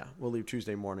Tuesday. Yeah, we'll leave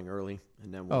Tuesday morning early,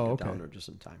 and then Oh, we'll okay. get down there just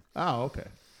in time. Oh, okay.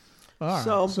 All right.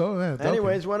 So, okay.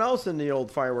 anyways, what else in the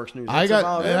old fireworks news? I That's got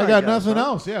about it, I got guess, nothing huh?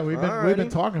 else. Yeah, we've been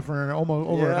talking for almost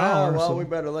over an Yeah, hour. well, so we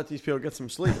better let these people get some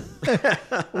sleep.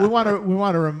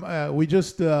 we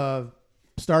just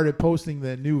started posting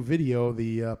the new video,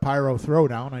 the Pyro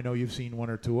Throwdown. I know you've seen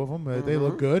one or two of them. They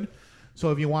look good.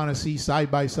 So if you want to see side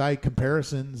by side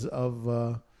comparisons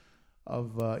of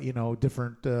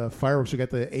different fireworks, we got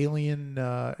the Alien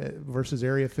versus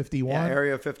Area 51. Yeah,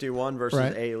 Area 51 versus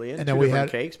Right. Alien. And then two we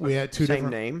different had cakes, we had two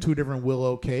different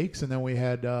Willow cakes, and then we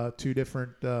had two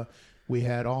different. We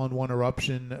had All-in-One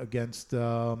Eruption against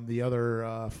the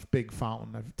other big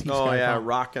fountain. T-Sky fountain.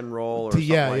 Rock and Roll or something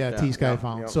like that. T-Sky Yeah,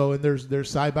 fountain. yeah. So and there's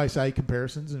side by side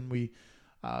comparisons, and we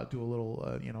do a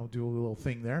little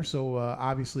thing there. So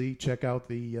obviously check out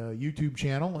the YouTube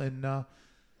channel, and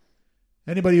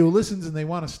anybody who listens and they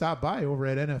want to stop by over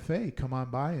at NFA, come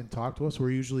on by and talk to us. We're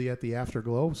usually at the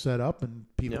Afterglow set up, and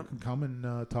people can come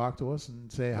and talk to us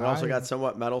and say hi. We also got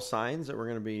somewhat metal signs that we're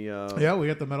going to be. We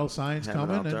got the metal signs having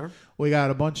coming, out and there. we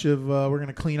got a bunch of. We're going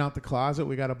to clean out the closet.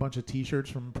 We got a bunch of T-shirts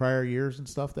from prior years and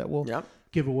stuff that we'll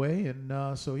give away,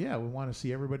 and so we want to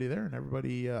see everybody there and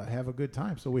everybody have a good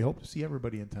time. So we hope to see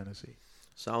everybody in Tennessee.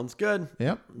 Sounds good.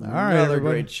 Yep. All right, Another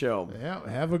everybody. great show. Yeah,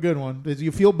 have a good one. Do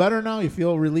you feel better now? You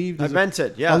feel relieved? I meant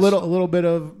it. Yes. A little bit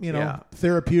of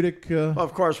therapeutic. Well,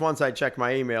 of course, once I check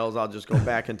my emails, I'll just go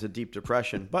back into deep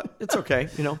depression. But it's okay,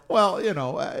 Well,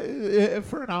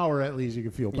 for an hour at least, you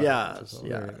can feel better. Yes. So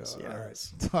there you Yes. go. All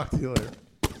right. Talk to you later.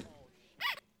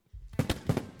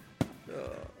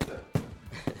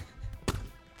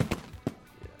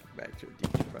 Back to a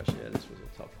deep depression. Yeah, this was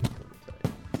a tough one.